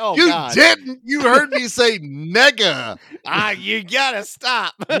else. I was like, oh, you God. didn't. You heard me say nega. You gotta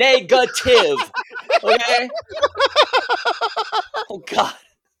stop. Negative. Okay? Oh, God.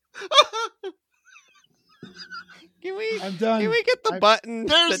 I'm done. Can we get the button?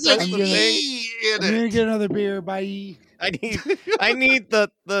 There's that an does the thing? E in I'm gonna it. get another beer. Bye. I need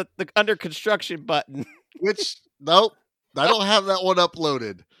the under construction button. Which nope, I don't have that one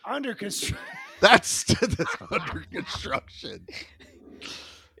uploaded. Under construction. That's under construction.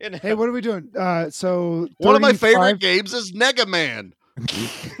 Hey, what are we doing? So One of my 35 favorite games is Nega Man.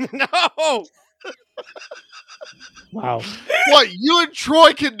 No. Wow. What, you and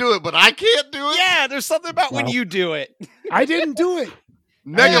Troy can do it, but I can't do it? Yeah, there's something about when Wow. you do it. I didn't do it.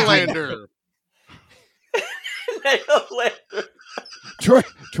 Negalander.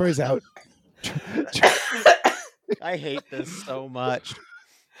 Troy's out. I hate this so much.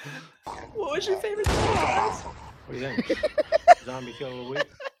 What was your favorite thing, guys? What do you think? Zombie kill of the week?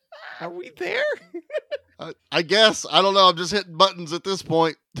 Are we there? I guess. I don't know. I'm just hitting buttons at this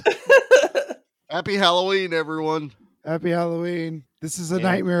point. Happy Halloween, everyone. Happy Halloween. This is a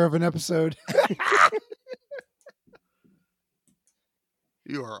nightmare of an episode.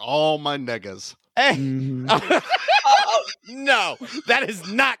 You are all my negas. Hey. Mhm. No, that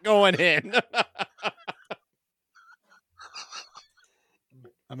is not going in.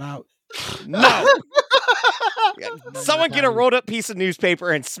 I'm out. No. Someone get a rolled up piece of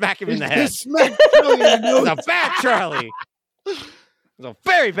newspaper and smack him in the head. Smack Charlie in the nose. It's a bad Charlie. It's a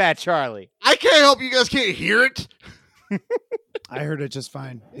very bad Charlie. I can't help you guys can't hear it. I heard it just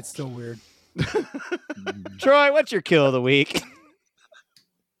fine. It's still weird. Troy, what's your kill of the week?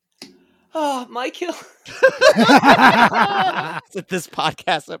 Oh, my kill. Is it this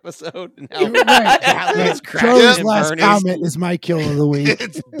podcast episode? Right. Charlie's last comment is my kill of the week.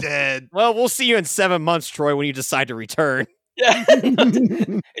 It's dead. Well, we'll see you in 7 months, Troy, when you decide to return. Yeah.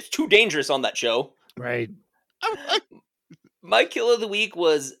 It's too dangerous on that show. Right. My kill of the week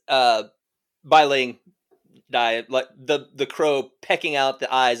was Bailing died, like the crow pecking out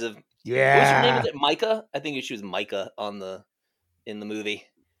the eyes of. Yeah. What's her name? Is it Micah? I think she was Micah in the movie.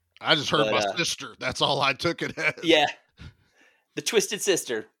 I just heard my sister. That's all I took it as. Yeah. The Twisted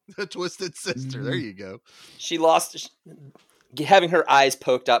Sister. The Twisted Sister. There you go. She lost having her eyes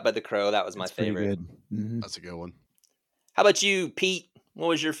poked out by the crow. That was my Pretty favorite. good. Mm-hmm. That's a good one. How about you, Pete? What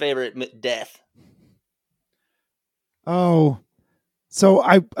was your favorite death? Oh, so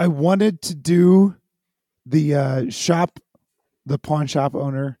I wanted to do the the pawn shop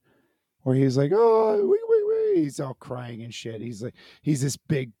owner, where he's like, oh, wait, he's all crying and shit. He's this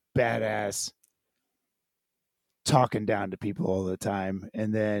big badass talking down to people all the time,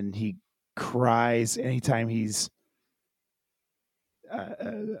 and then he cries anytime he's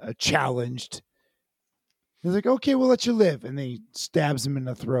challenged. He's like, okay, we'll let you live, and then he stabs him in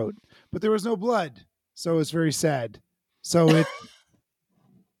the throat, but there was no blood, so it's very sad. So it.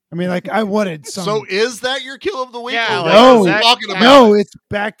 I mean, like, I wanted some. So is that your kill of the week? Yeah, No, it's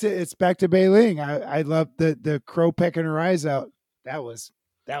back to Bei Ling. I love the crow pecking her eyes out. That was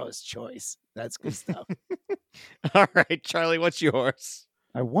choice. That's good stuff. All right, Charlie, what's yours?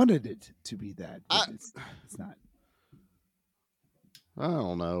 I wanted it to be that, but it's not. I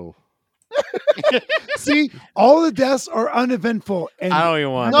don't know. See, all the deaths are uneventful, and I don't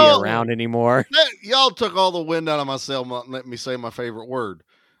even want to be around anymore. Y'all took all the wind out of my sail. Let me say my favorite word.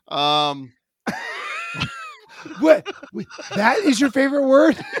 What? That is your favorite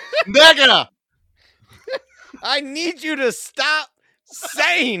word? Nega. I need you to stop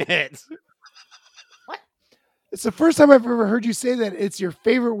saying it. It's the first time I've ever heard you say that. It's your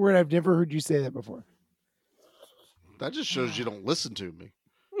favorite word. I've never heard you say that before. That just shows you don't listen to me.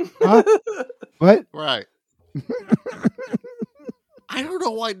 Huh? What? Right. I don't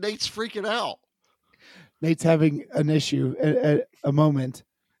know why Nate's freaking out. Nate's having an issue, a moment.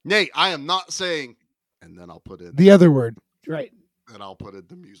 Nate, I am not saying, and then I'll put in The other word. Right. and I'll put in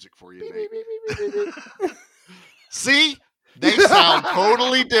the music for you, Nate. See? They sound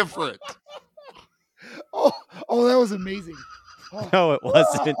totally different. Oh, that was amazing. Oh. No, it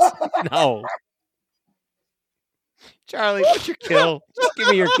wasn't. No. Charlie, what's your kill? Just give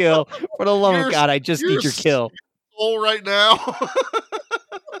me your kill. For the love of God, I just need your kill. Soul right now.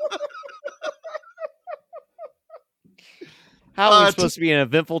 How are we supposed to be an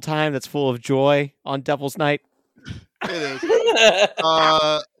eventful time that's full of joy on Devil's Night? It is.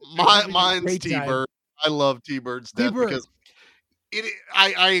 Mine's T-Bird. I love T-Bird's death because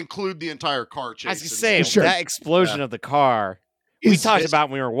I include the entire car chase. I was going to say, that explosion of the car, we talked about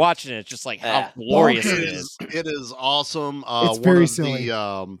when we were watching it, it's just like how glorious it is. It is awesome. It's very silly.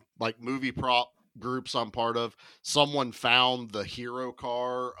 The like movie prop groups I'm part of, someone found the hero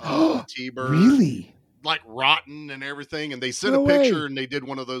car of T-Bird. Really? Like rotten and everything, and they sent a picture and they did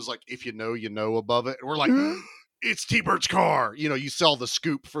one of those like if you know above it, and we're like it's T-Bird's car. You know, you sell the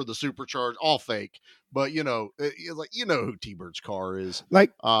scoop for the supercharge, all fake, But it's like who T-Bird's car is.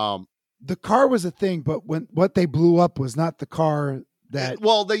 Like the car was a thing, but what they blew up was not the car that.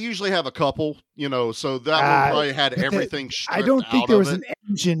 Well, they usually have a couple, so that one probably had everything stripped I don't think out there of was it. an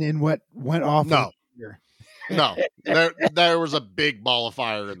engine in what went off. No. No, there was a big ball of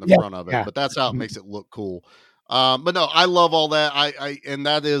fire in the front of it, but that's how it makes it look cool. But no, I love all that. And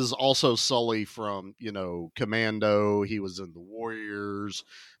that is also Sully from, Commando. He was in the Warriors.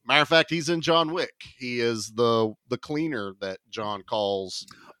 Matter of fact, he's in John Wick. He is the cleaner that John calls.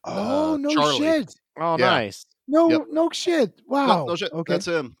 Oh, no Charlie. shit. Oh, nice. No shit. Wow. No shit. Okay. That's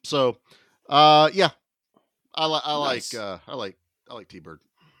him. So, I Nice. like T-Bird.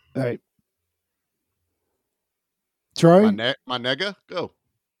 All right. Troy? My nega, go.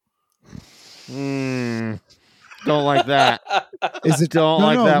 Don't like that. Is it? Don't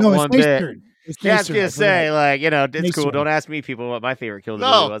like that one it's Nate's bit. turn. It's Yeah, I Nate's was gonna turn. I say, forgot. it's Nate's cool. turn. Don't ask me people what my favorite kill of the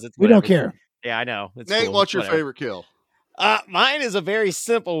No. movie was. It's We don't whatever. care. Yeah, I know. It's Nate, cool. what's your Whatever. favorite kill? Mine is a very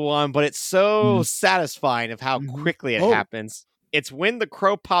simple one, but it's so satisfying of how quickly it happens. It's when the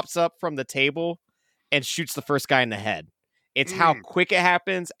crow pops up from the table and shoots the first guy in the head. It's how quick it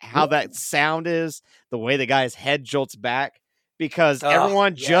happens, how that sound is, the way the guy's head jolts back, because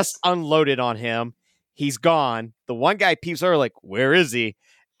everyone just unloaded on him. He's gone. The one guy peeps over like, where is he?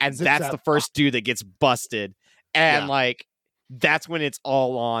 And that's the first dude that gets busted. And that's when it's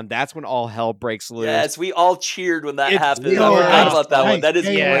all on. That's when all hell breaks loose. Yes, we all cheered when that happened. really I forgot nice. about that one. That is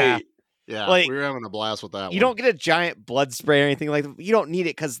great. Yeah, Like, we were having a blast with that one. You don't get a giant blood spray or anything like that. You don't need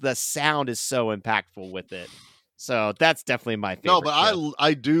it because the sound is so impactful with it. So that's definitely my favorite. No, but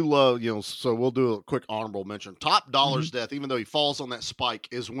I do love, so we'll do a quick honorable mention. Top Dollar's death, even though he falls on that spike,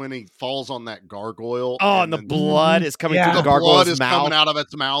 is when he falls on that gargoyle. Oh, and the blood is coming through the blood gargoyle's is mouth. coming out of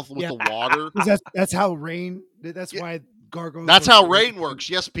its mouth with the water. That's how rain. That's why gargoyles. That's how rain works.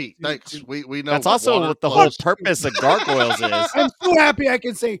 Yes, Pete. Thanks. We know. That's also what the whole purpose of gargoyles is. I'm so happy I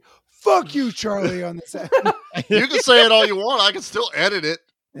can say "fuck you, Charlie" on this. You can say it all you want. I can still edit it.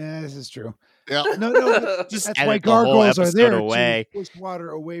 Yeah, this is true. Yeah. No. Just that's edit why the whole gargoyles are episode there away. to push water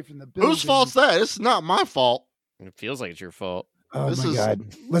away from the building. Whose fault's that? It's not my fault. It feels like it's your fault. Oh This my is god.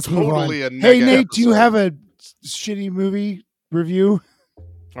 Let's totally move a on. Hey nega Nate, do you episode. have a shitty movie review?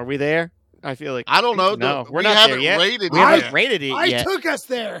 Are we there? I feel like I don't know. No, We we're not there haven't yet. rated We it haven't yet. rated it I yet. took us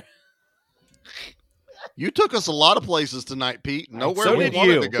there. You took us a lot of places tonight, Pete. Nowhere So we did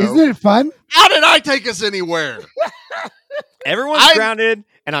wanted you. to go. Isn't it fun? How did I take us anywhere? Everyone's grounded,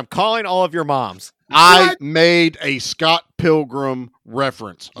 and I'm calling all of your moms. I made a Scott Pilgrim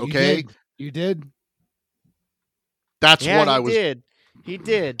reference. Okay, You did. that's Yeah, what he I was. did. He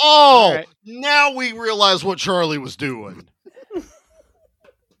did. Oh, All right. now we realize what Charlie was doing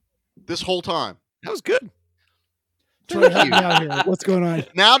this whole time. That was good. Troy, help me out here. What's going on?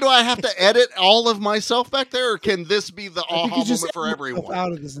 Now, do I have to edit all of myself back there, or can this be the I think aha you just moment for edit yourself everyone?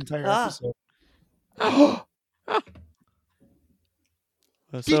 out of this entire episode.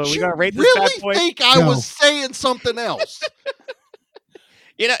 So Did we you gotta rate this really bad boy. think I No. was saying something else?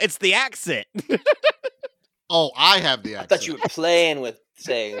 It's the accent. Oh, I have the I accent. thought you were playing with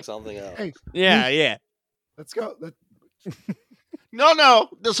saying something else. Hey, yeah. let's go. No.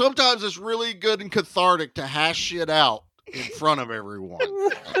 Sometimes it's really good and cathartic to hash shit out in front of everyone.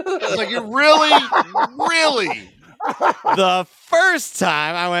 It's like, you really? The first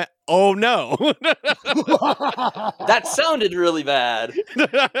time I went, oh no. That sounded really bad.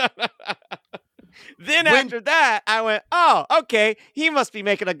 Then after that, I went, oh, okay. He must be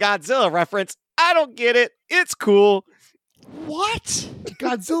making a Godzilla reference. I don't get it. It's cool. What?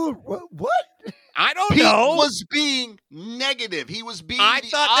 Godzilla? What? I don't Pete know. was being negative. He was being I the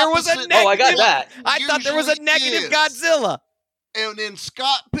thought there was a opposite negative. Oh, I got that. I thought there was a usually negative is. Godzilla. And in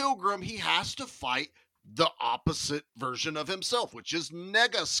Scott Pilgrim, he has to fight the opposite version of himself, which is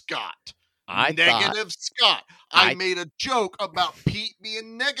Nega Scott. Negative Scott. I made a joke about Pete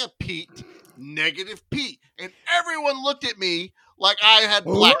being Nega Pete, negative Pete. And everyone looked at me like I had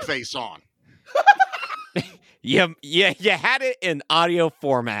blackface on. You had it in audio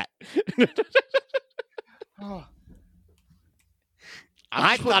format.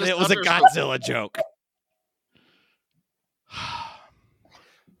 I thought it was a Godzilla joke.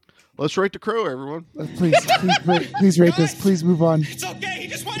 Let's rate the Crow, everyone. Please rate this. Please move on. It's okay. He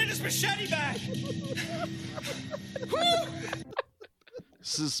just wanted his machete back.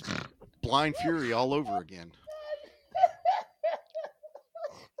 This is Blind Fury all over again.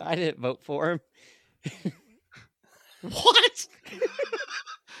 I didn't vote for him. What?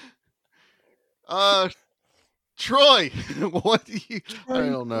 Troy, what do you? I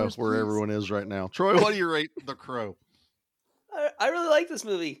don't know where everyone is right now. Troy, what do you rate The Crow? I really like this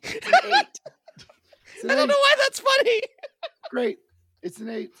movie. It's an 8. It's an I don't know why that's funny. Great. It's an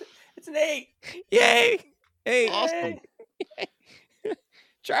 8. It's an 8. Yay. Hey. Awesome.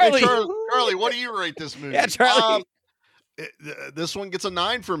 Charlie. Hey, Charlie, what do you rate this movie? Yeah, Charlie. This one gets a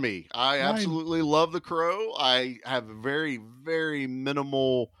 9 for me. I 9. absolutely love The Crow. I have very, very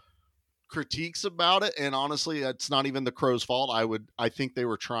minimal critiques about it, and honestly, it's not even The Crow's fault. I think they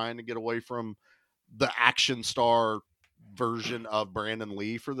were trying to get away from the action star version of Brandon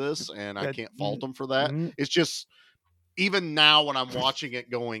Lee for this, and I can't fault them for that. It's just, even now when I'm watching it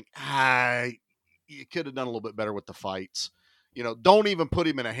going, you could have done a little bit better with the fights. Don't even put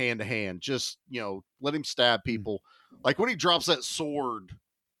him in a hand-to-hand. Just, let him stab people. Like when he drops that sword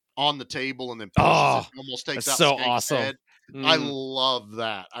on the table and then pushes it, almost takes out so Skank's awesome. head. I love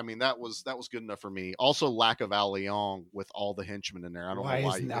that. I mean, that was good enough for me. Also, lack of Al Leong with all the henchmen in there. I don't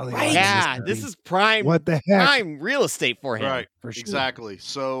know why. Yeah, this is prime. What the heck? Prime real estate for him. Right, For sure. exactly.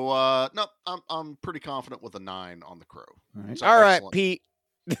 So, no, I'm pretty confident with a 9 on The Crow. All right. So All right, excellent. Pete.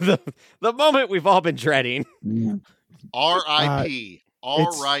 The moment we've all been dreading. R.I.P. All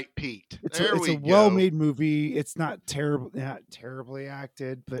it's- right, Pete. It's There a we go. well-made movie. It's not terribly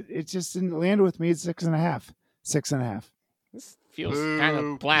acted, but it just didn't land with me. It's 6.5. 6.5. This feels Boo, kind of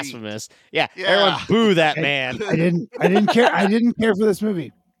Pete. blasphemous. Yeah, Yeah. everyone boo that man. I didn't care. I didn't care for this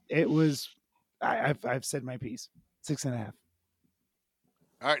movie. It was. I've said my piece. 6.5.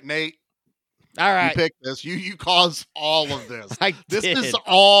 All right, Nate. All right. You picked this. You caused all of this. This did. is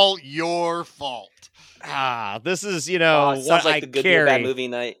all your fault. This is, Sounds what like I the good to bad carry movie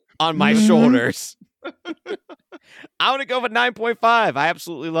night. on my shoulders. I want to go with 9.5. I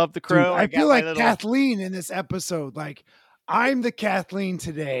absolutely love The Crow. Dude, I got feel my like little- Kathleen in this episode. Like I'm the Kathleen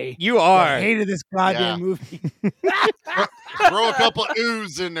today. You are. I hated this goddamn Yeah. movie. Throw a couple of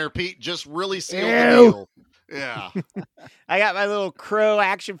ooze in there, Pete. Just really seal the Ew. deal. Yeah. I got my little crow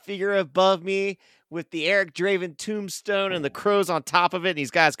action figure above me with the Eric Draven tombstone and the crow's on top of it, and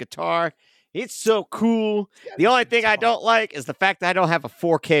he's got his guitar. It's so cool. The only thing I don't like is the fact that I don't have a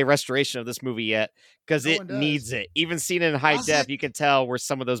 4K restoration of this movie yet, because No it one does. needs it. Even seen it in high Does def, it? you can tell where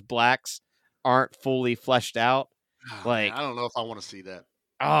some of those blacks aren't fully fleshed out. Oh, Like- man, I don't know if I want to see that.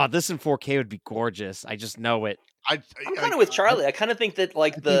 Oh, this in 4K would be gorgeous. I just know it. I'm kind of with Charlie. I kind of think that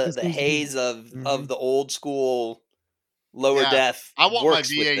like think the this needs to be- haze of the old school lower Yeah, def. I want my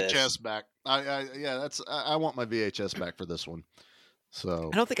works with this. VHS back. I want my VHS back for this one. So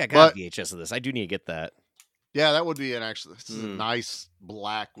I don't think I got But- VHS of this. I do need to get that. yeah, that would be an actually. This is a nice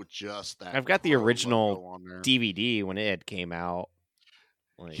black with just that. I've got the Crow logo original on there. DVD when it came out.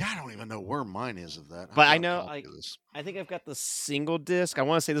 Like, Yeah, I don't even know where mine is of that. I've But got I a know, copy of this. I think I've got the single disc. I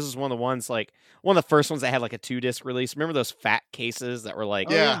want to say this is one of the ones, like one of the first ones that had like a 2-disc release. Remember those fat cases that were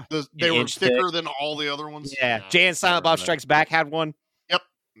like, Yeah, they were inch thicker thick. than all the other ones. yeah. Jay and Silent Bob Strikes Back had one.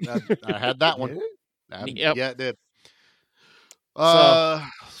 Yep, I had that one. Yep. Yeah, it did.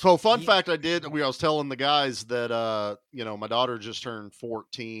 So fun fact, I was telling the guys that my daughter just turned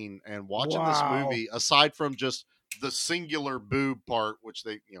 14, and watching this Wow. movie, aside from just the singular boob part, which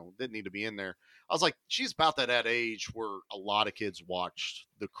they didn't need to be in there, I was like, she's about that age where a lot of kids watched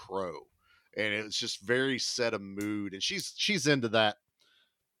The Crow, and it was just very set a mood, and she's into that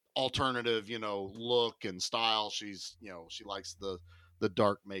alternative look and style. She's she likes the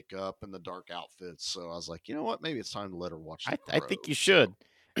dark makeup and the dark outfits. So I was like, you know what? Maybe it's time to let her watch The I Crow. think you should.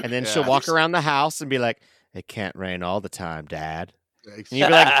 And then Yeah. she'll walk around the house and be like, "It can't rain all the time, Dad." It's And you'll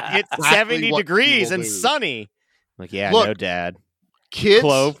be like, "It's exactly 70 what she degrees will and do. sunny." Like, yeah, Look, no, Dad. Kids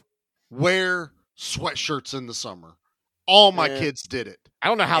Clove. wear sweatshirts in the summer. All my Yeah. kids did it. I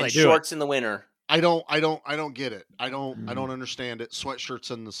don't know how And they do shorts in the winter. I don't get it. I don't understand it.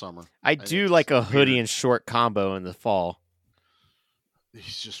 Sweatshirts in the summer. I think do it's like a hoodie weird. and short combo in the fall.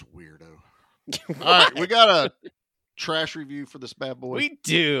 He's just a weirdo. All right, we got a trash review for this bad boy. We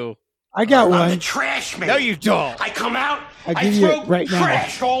do. I got I'm the one. trash man. No, you don't. I come out, I'll I give you throw it right now.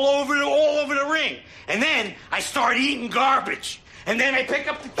 trash all over the ring, and then I start eating garbage, and then I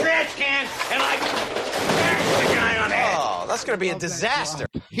pick up the trash can and I bash the guy on the head. Oh, that's going to be a disaster.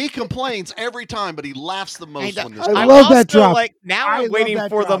 He complains every time, but he laughs the most when this. I I'm love that also, drop. Like, now I I'm love waiting that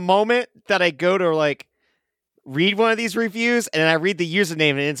for the drop. moment that I go to like read one of these reviews, and then I read the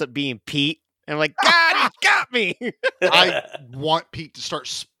username, and it ends up being Pete. And I'm like, God, he got me. I want Pete to start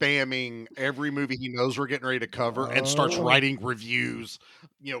spamming every movie he knows we're getting ready to cover and starts writing reviews,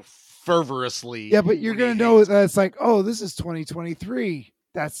 fervorously. Yeah, but you're when gonna he know hates that it's like, oh, this is 2023.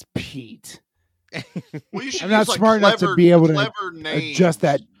 That's Pete. Well, you should I'm not use, like, smart enough to clever- be able to clever names, adjust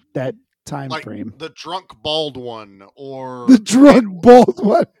that time like frame. the drunk bald one, or The drunk bald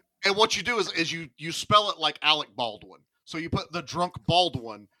one. And what you do is you spell it like Alec Baldwin. So you put the drunk bald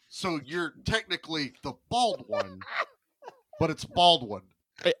one, So you're technically the bald one, but it's Baldwin.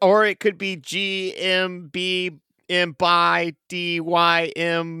 Or it could be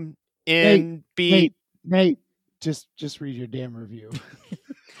GMBMBDYMNB. Nate, just read your damn review.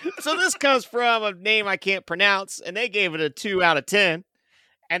 So this comes from a name I can't pronounce, and they gave it a 2 out of 10.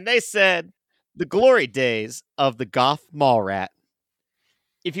 And they said, the glory days of the goth mall rat.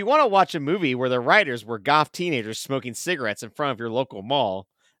 If you want to watch a movie where the writers were goth teenagers smoking cigarettes in front of your local mall,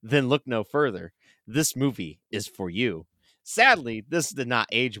 then look no further. This movie is for you. Sadly, this did not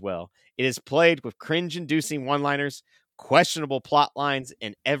age well. It is played with cringe-inducing one-liners, questionable plot lines,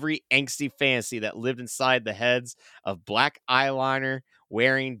 and every angsty fantasy that lived inside the heads of black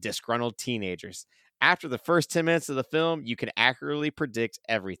eyeliner-wearing disgruntled teenagers. After the first 10 minutes of the film, you can accurately predict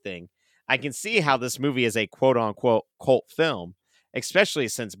everything. I can see how this movie is a quote-unquote cult film, especially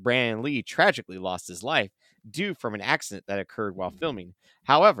since Brandon Lee tragically lost his life due from an accident that occurred while filming.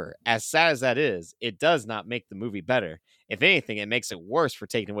 However, as sad as that is, it does not make the movie better. If anything, it makes it worse for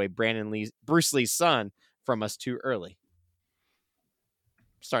taking away Bruce Lee's son from us too early.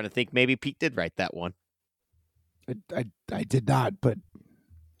 I'm starting to think maybe Pete did write that one. I did not, but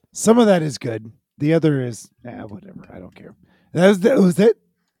some of that is good. The other is whatever. I don't care. That was it.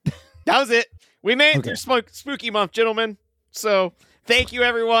 That was it. We made it through Spooky Month, gentlemen. So thank you,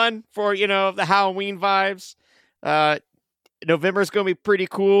 everyone, for the Halloween vibes. November is going to be pretty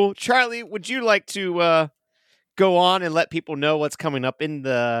cool. Charlie, would you like to go on and let people know what's coming up in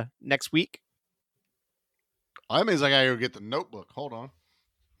the next week? That means I gotta go get the notebook. Hold on.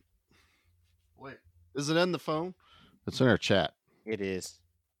 Wait, is it in the phone? It's in our chat. It is.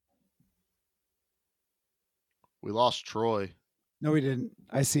 We lost Troy. No, we didn't.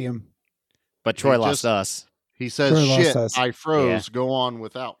 I see him. But Troy lost us. He says, shit, I froze. Yeah. Go on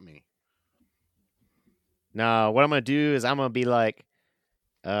without me. No, what I'm going to do is I'm going to be like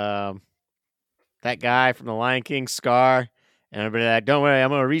that guy from The Lion King, Scar. And I'm going to be like, don't worry, I'm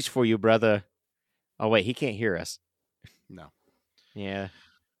going to reach for you, brother. Oh, wait, he can't hear us. No. Yeah.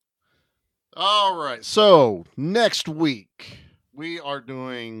 All right. So next week, we are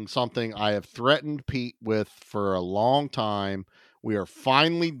doing something I have threatened Pete with for a long time. We are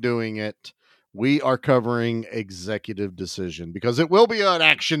finally doing it. We are covering Executive Decision because it will be an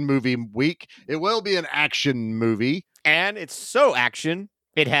action movie week. It will be an action movie. And it's so action,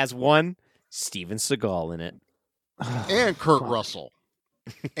 it has one Steven Seagal in it. And Kurt Russell.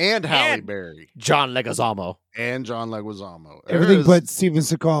 And Halle Berry. John Leguizamo. And John Leguizamo. Everything but Steven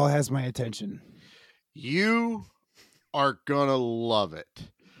Seagal has my attention. You are going to love it.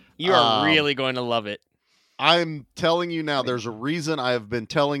 You are really going to love it. I'm telling you now, there's a reason I have been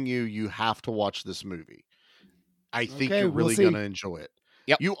telling you have to watch this movie. I think you're really going to enjoy it.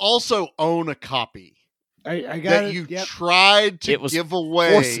 Yep. You also own a copy. I got that it. You tried to give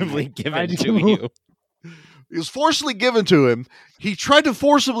away. Forcibly given to you. It was forcibly given to him. He tried to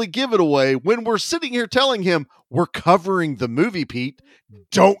forcibly give it away when we're sitting here telling him we're covering the movie, Pete.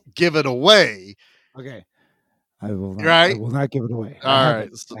 Don't give it away. Okay. I will not. Right? I will not give it away. All right.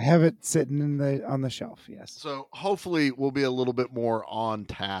 I have it sitting on the shelf. Yes. So hopefully we'll be a little bit more on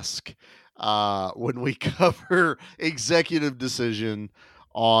task when we cover Executive Decision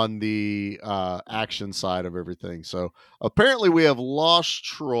on the action side of everything. So apparently we have lost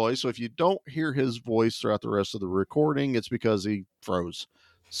Troy. So if you don't hear his voice throughout the rest of the recording, it's because he froze.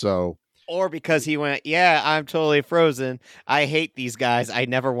 So. Or because he went, yeah, I'm totally frozen. I hate these guys. I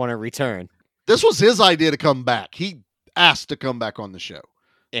never want to return. This was his idea to come back. He asked to come back on the show.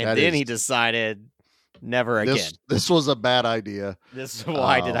 And then he decided never again. This was a bad idea. This is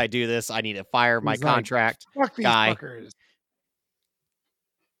why did I do this? I need to fire my contract Fuck these guy. fuckers.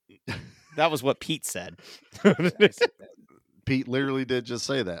 That was what Pete said. Pete literally did just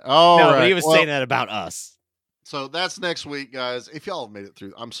say that. Oh, no, right. but he was saying that about us. So that's next week, guys. If y'all have made it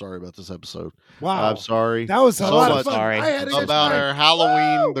through, I'm sorry about this episode. Wow. I'm sorry. That was a lot of fun. Sorry. About our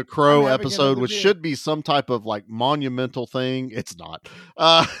Halloween The Crow episode, which should be some type of like monumental thing. It's not.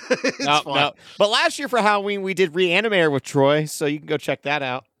 It's fine. No. But last year for Halloween, we did Reanimator with Troy, so you can go check that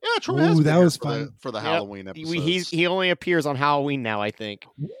out. Yeah, Troy has been that here was for fun. for the Halloween episode. He only appears on Halloween now, I think.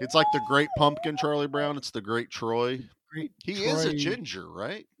 It's like the Great Pumpkin, Charlie Brown. It's the Great Troy. He Troy. is a ginger,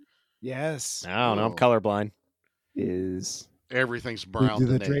 right? Yes. I don't know. I'm colorblind. Is everything's brown. Do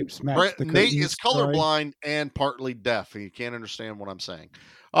to the Nate. drapes match the Nate curtains, is colorblind and partly deaf, and you can't understand what I'm saying.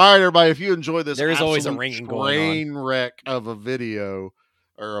 All right, everybody, if you enjoy this, there is always a absolute ringing going train wreck of a video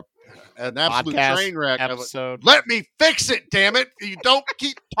or an absolute Podcast train wreck episode. of it. Let me fix it, damn it! You don't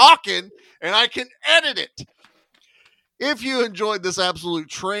keep talking, and I can edit it. If you enjoyed this absolute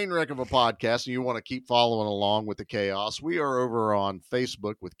train wreck of a podcast and you want to keep following along with the chaos, we are over on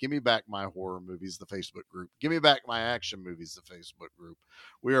Facebook with Gimme Back My Horror Movies, the Facebook group. Gimme Back My Action Movies, the Facebook group.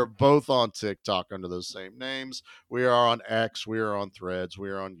 We are both on TikTok under those same names. We are on X. We are on Threads. We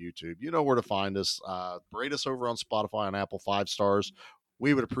are on YouTube. You know where to find us. Rate us over on Spotify and Apple 5 stars.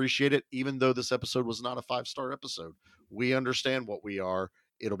 We would appreciate it, even though this episode was not a 5-star episode. We understand what we are.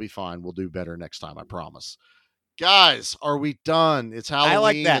 It'll be fine. We'll do better next time, I promise. Guys, are we done? It's Halloween. I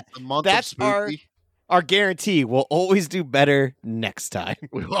like that. It's the month That's of spooky. our guarantee. We'll always do better next time.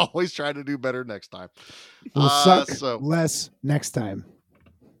 We'll always try to do better next time. We'll suck less next time.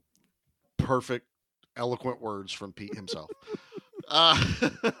 Perfect, eloquent words from Pete himself.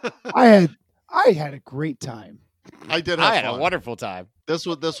 I had a great time. I did. I had a wonderful time. This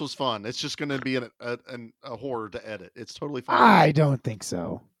was fun. It's just going to be a horror to edit. It's totally fine. I don't think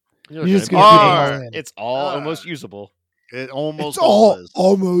so. You're just gonna it's all almost usable. It almost it's all is.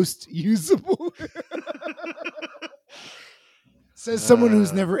 Almost usable. Says someone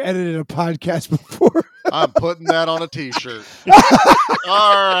who's never edited a podcast before. I'm putting that on a t-shirt.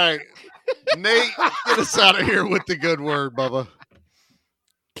 All right. Nate, get us out of here with the good word, Bubba.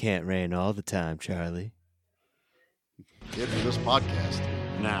 Can't rain all the time, Charlie. Get to this podcast.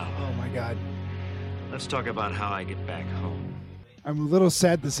 Now. Oh my God. Let's talk about how I get back home. I'm a little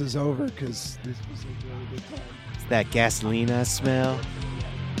sad this is over because this was a really good time. It's that gasoline I smell.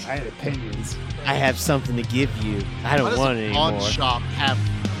 I had opinions. I have something to give you. I don't want it anymore. Why does a pawn shop have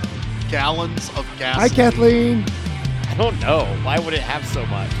gallons of gasoline? Hi, Kathleen. I don't know. Why would it have so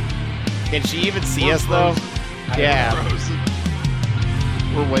much? Can she even see us, though? Yeah.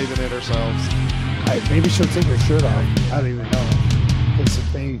 We're waving at ourselves. Maybe she'll take her shirt off. I don't even know. Because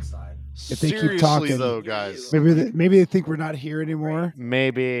if they keep talking, though, guys, maybe they think we're not here anymore.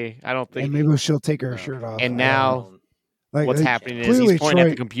 Maybe. I don't think. And maybe she'll take her shirt off. And now, what's happening is he's pointing at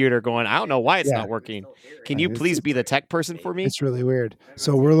the computer going, I don't know why it's not working. Can you please be the tech person for me? It's really weird.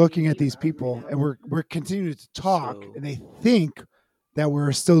 So we're looking at these people, and we're continuing to talk, and they think that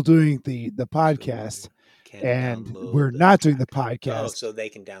we're still doing the podcast, and we're not doing the podcast. Oh, so they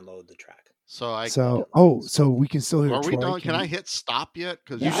can download the track. So we can still hear. Are we Troy. done? Can I hit stop yet?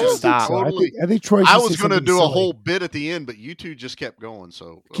 Because you should stop. Totally, I think Troy. I was going to do a whole bit at the end, but you two just kept going.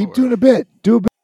 So keep doing a bit. Do a bit.